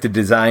bad we have to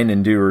design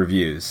and do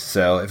reviews.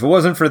 So if it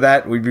wasn't for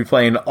that, we'd be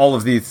playing all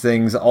of these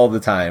things all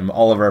the time,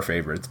 all of our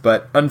favorites.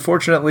 But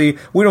unfortunately,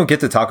 we don't get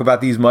to talk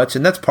about these much,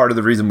 and that's part of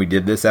the reason we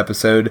did this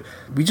episode.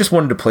 We just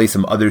wanted to play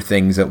some other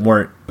things that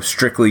weren't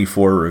strictly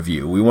for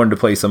review. We wanted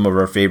to play some of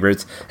our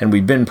favorites, and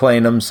we've been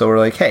playing them, so we're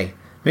like, hey,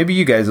 maybe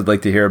you guys would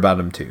like to hear about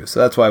them too. So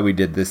that's why we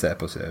did this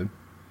episode.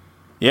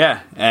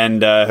 Yeah,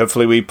 and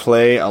hopefully we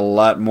play a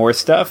lot more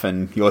stuff,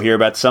 and you'll hear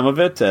about some of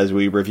it as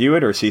we review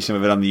it or see some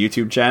of it on the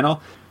YouTube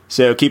channel.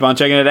 So keep on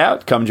checking it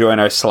out. Come join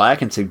our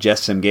Slack and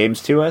suggest some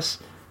games to us.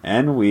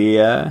 And we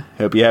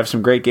hope you have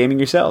some great gaming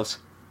yourselves.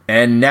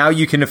 And now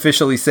you can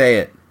officially say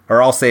it.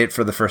 Or I'll say it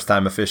for the first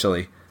time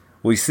officially.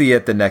 We see you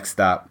at the next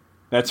stop.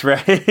 That's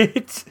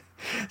right.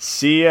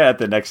 See you at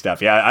the next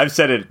stop. Yeah, I've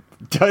said it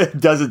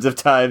dozens of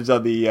times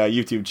on the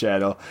YouTube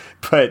channel.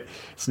 But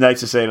it's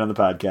nice to say it on the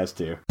podcast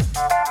too.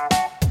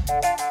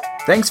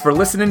 Thanks for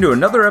listening to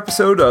another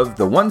episode of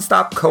the One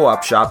Stop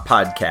Co-op Shop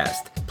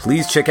podcast.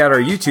 Please check out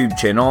our YouTube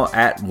channel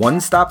at One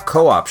Stop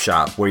Co-op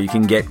Shop, where you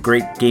can get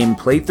great game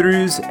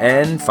playthroughs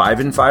and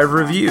 5-in-5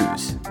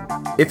 reviews.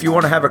 If you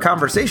want to have a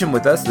conversation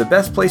with us, the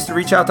best place to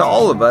reach out to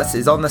all of us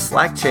is on the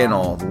Slack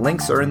channel. The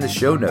links are in the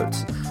show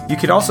notes. You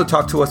can also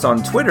talk to us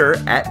on Twitter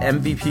at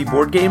MVP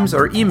Board Games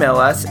or email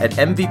us at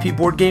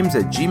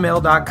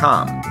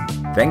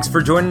mvpboardgames@gmail.com. Thanks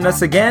for joining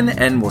us again,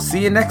 and we'll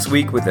see you next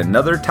week with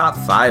another Top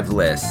 5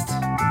 list.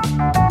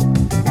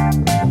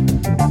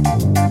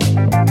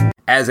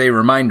 As a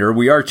reminder,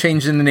 we are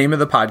changing the name of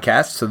the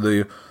podcast to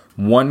the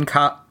One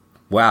Cop...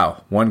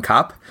 Wow, One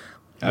Cop?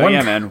 Oh,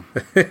 yeah, man.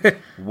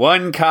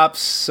 One Cop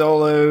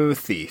Solo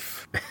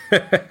Thief. All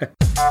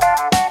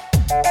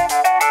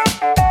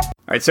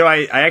right, so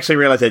I actually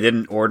realized I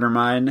didn't order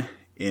mine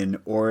in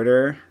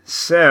order.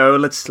 So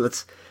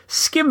let's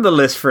skim the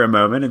list for a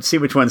moment and see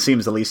which one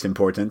seems the least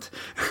important.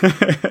 All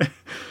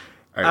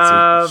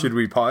right, so should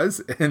we pause?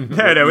 No,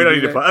 we don't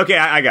need to pause. Okay,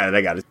 I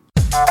got it.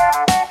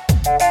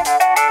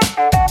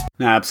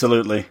 No,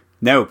 absolutely.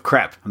 No,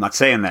 crap. I'm not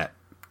saying that.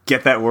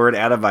 Get that word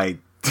out of my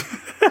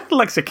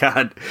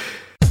lexicon.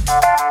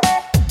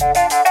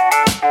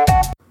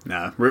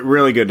 No,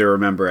 really good to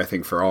remember, I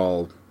think, for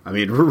all... I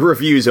mean,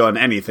 reviews on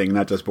anything,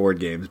 not just board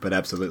games, but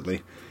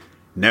absolutely.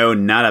 No,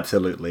 not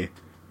absolutely.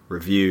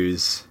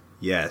 Reviews,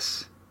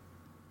 yes.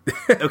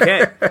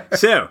 Okay,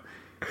 so...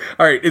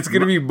 All right, it's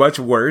going to be much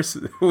worse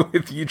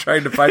with you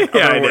trying to find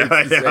other words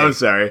to say. I'm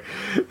sorry.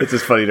 It's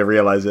just funny to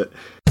realize it.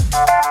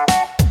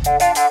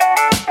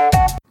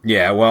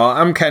 Yeah, well,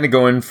 I'm kind of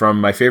going from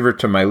my favorite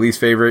to my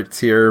least favorites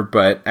here,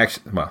 but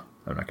actually, well,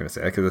 I'm not going to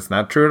say that because it's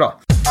not true at all.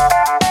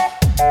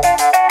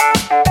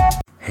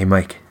 Hey,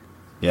 Mike.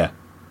 Yeah.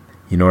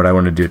 You know what I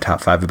want to do a top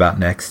 5 about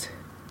next?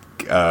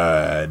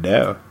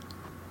 No.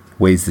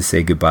 Ways to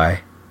say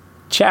goodbye.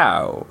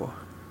 Ciao.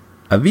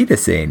 Auf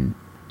Wiedersehen.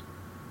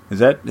 Is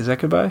that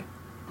goodbye?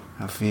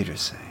 Auf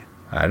Wiedersehen.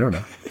 I don't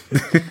know.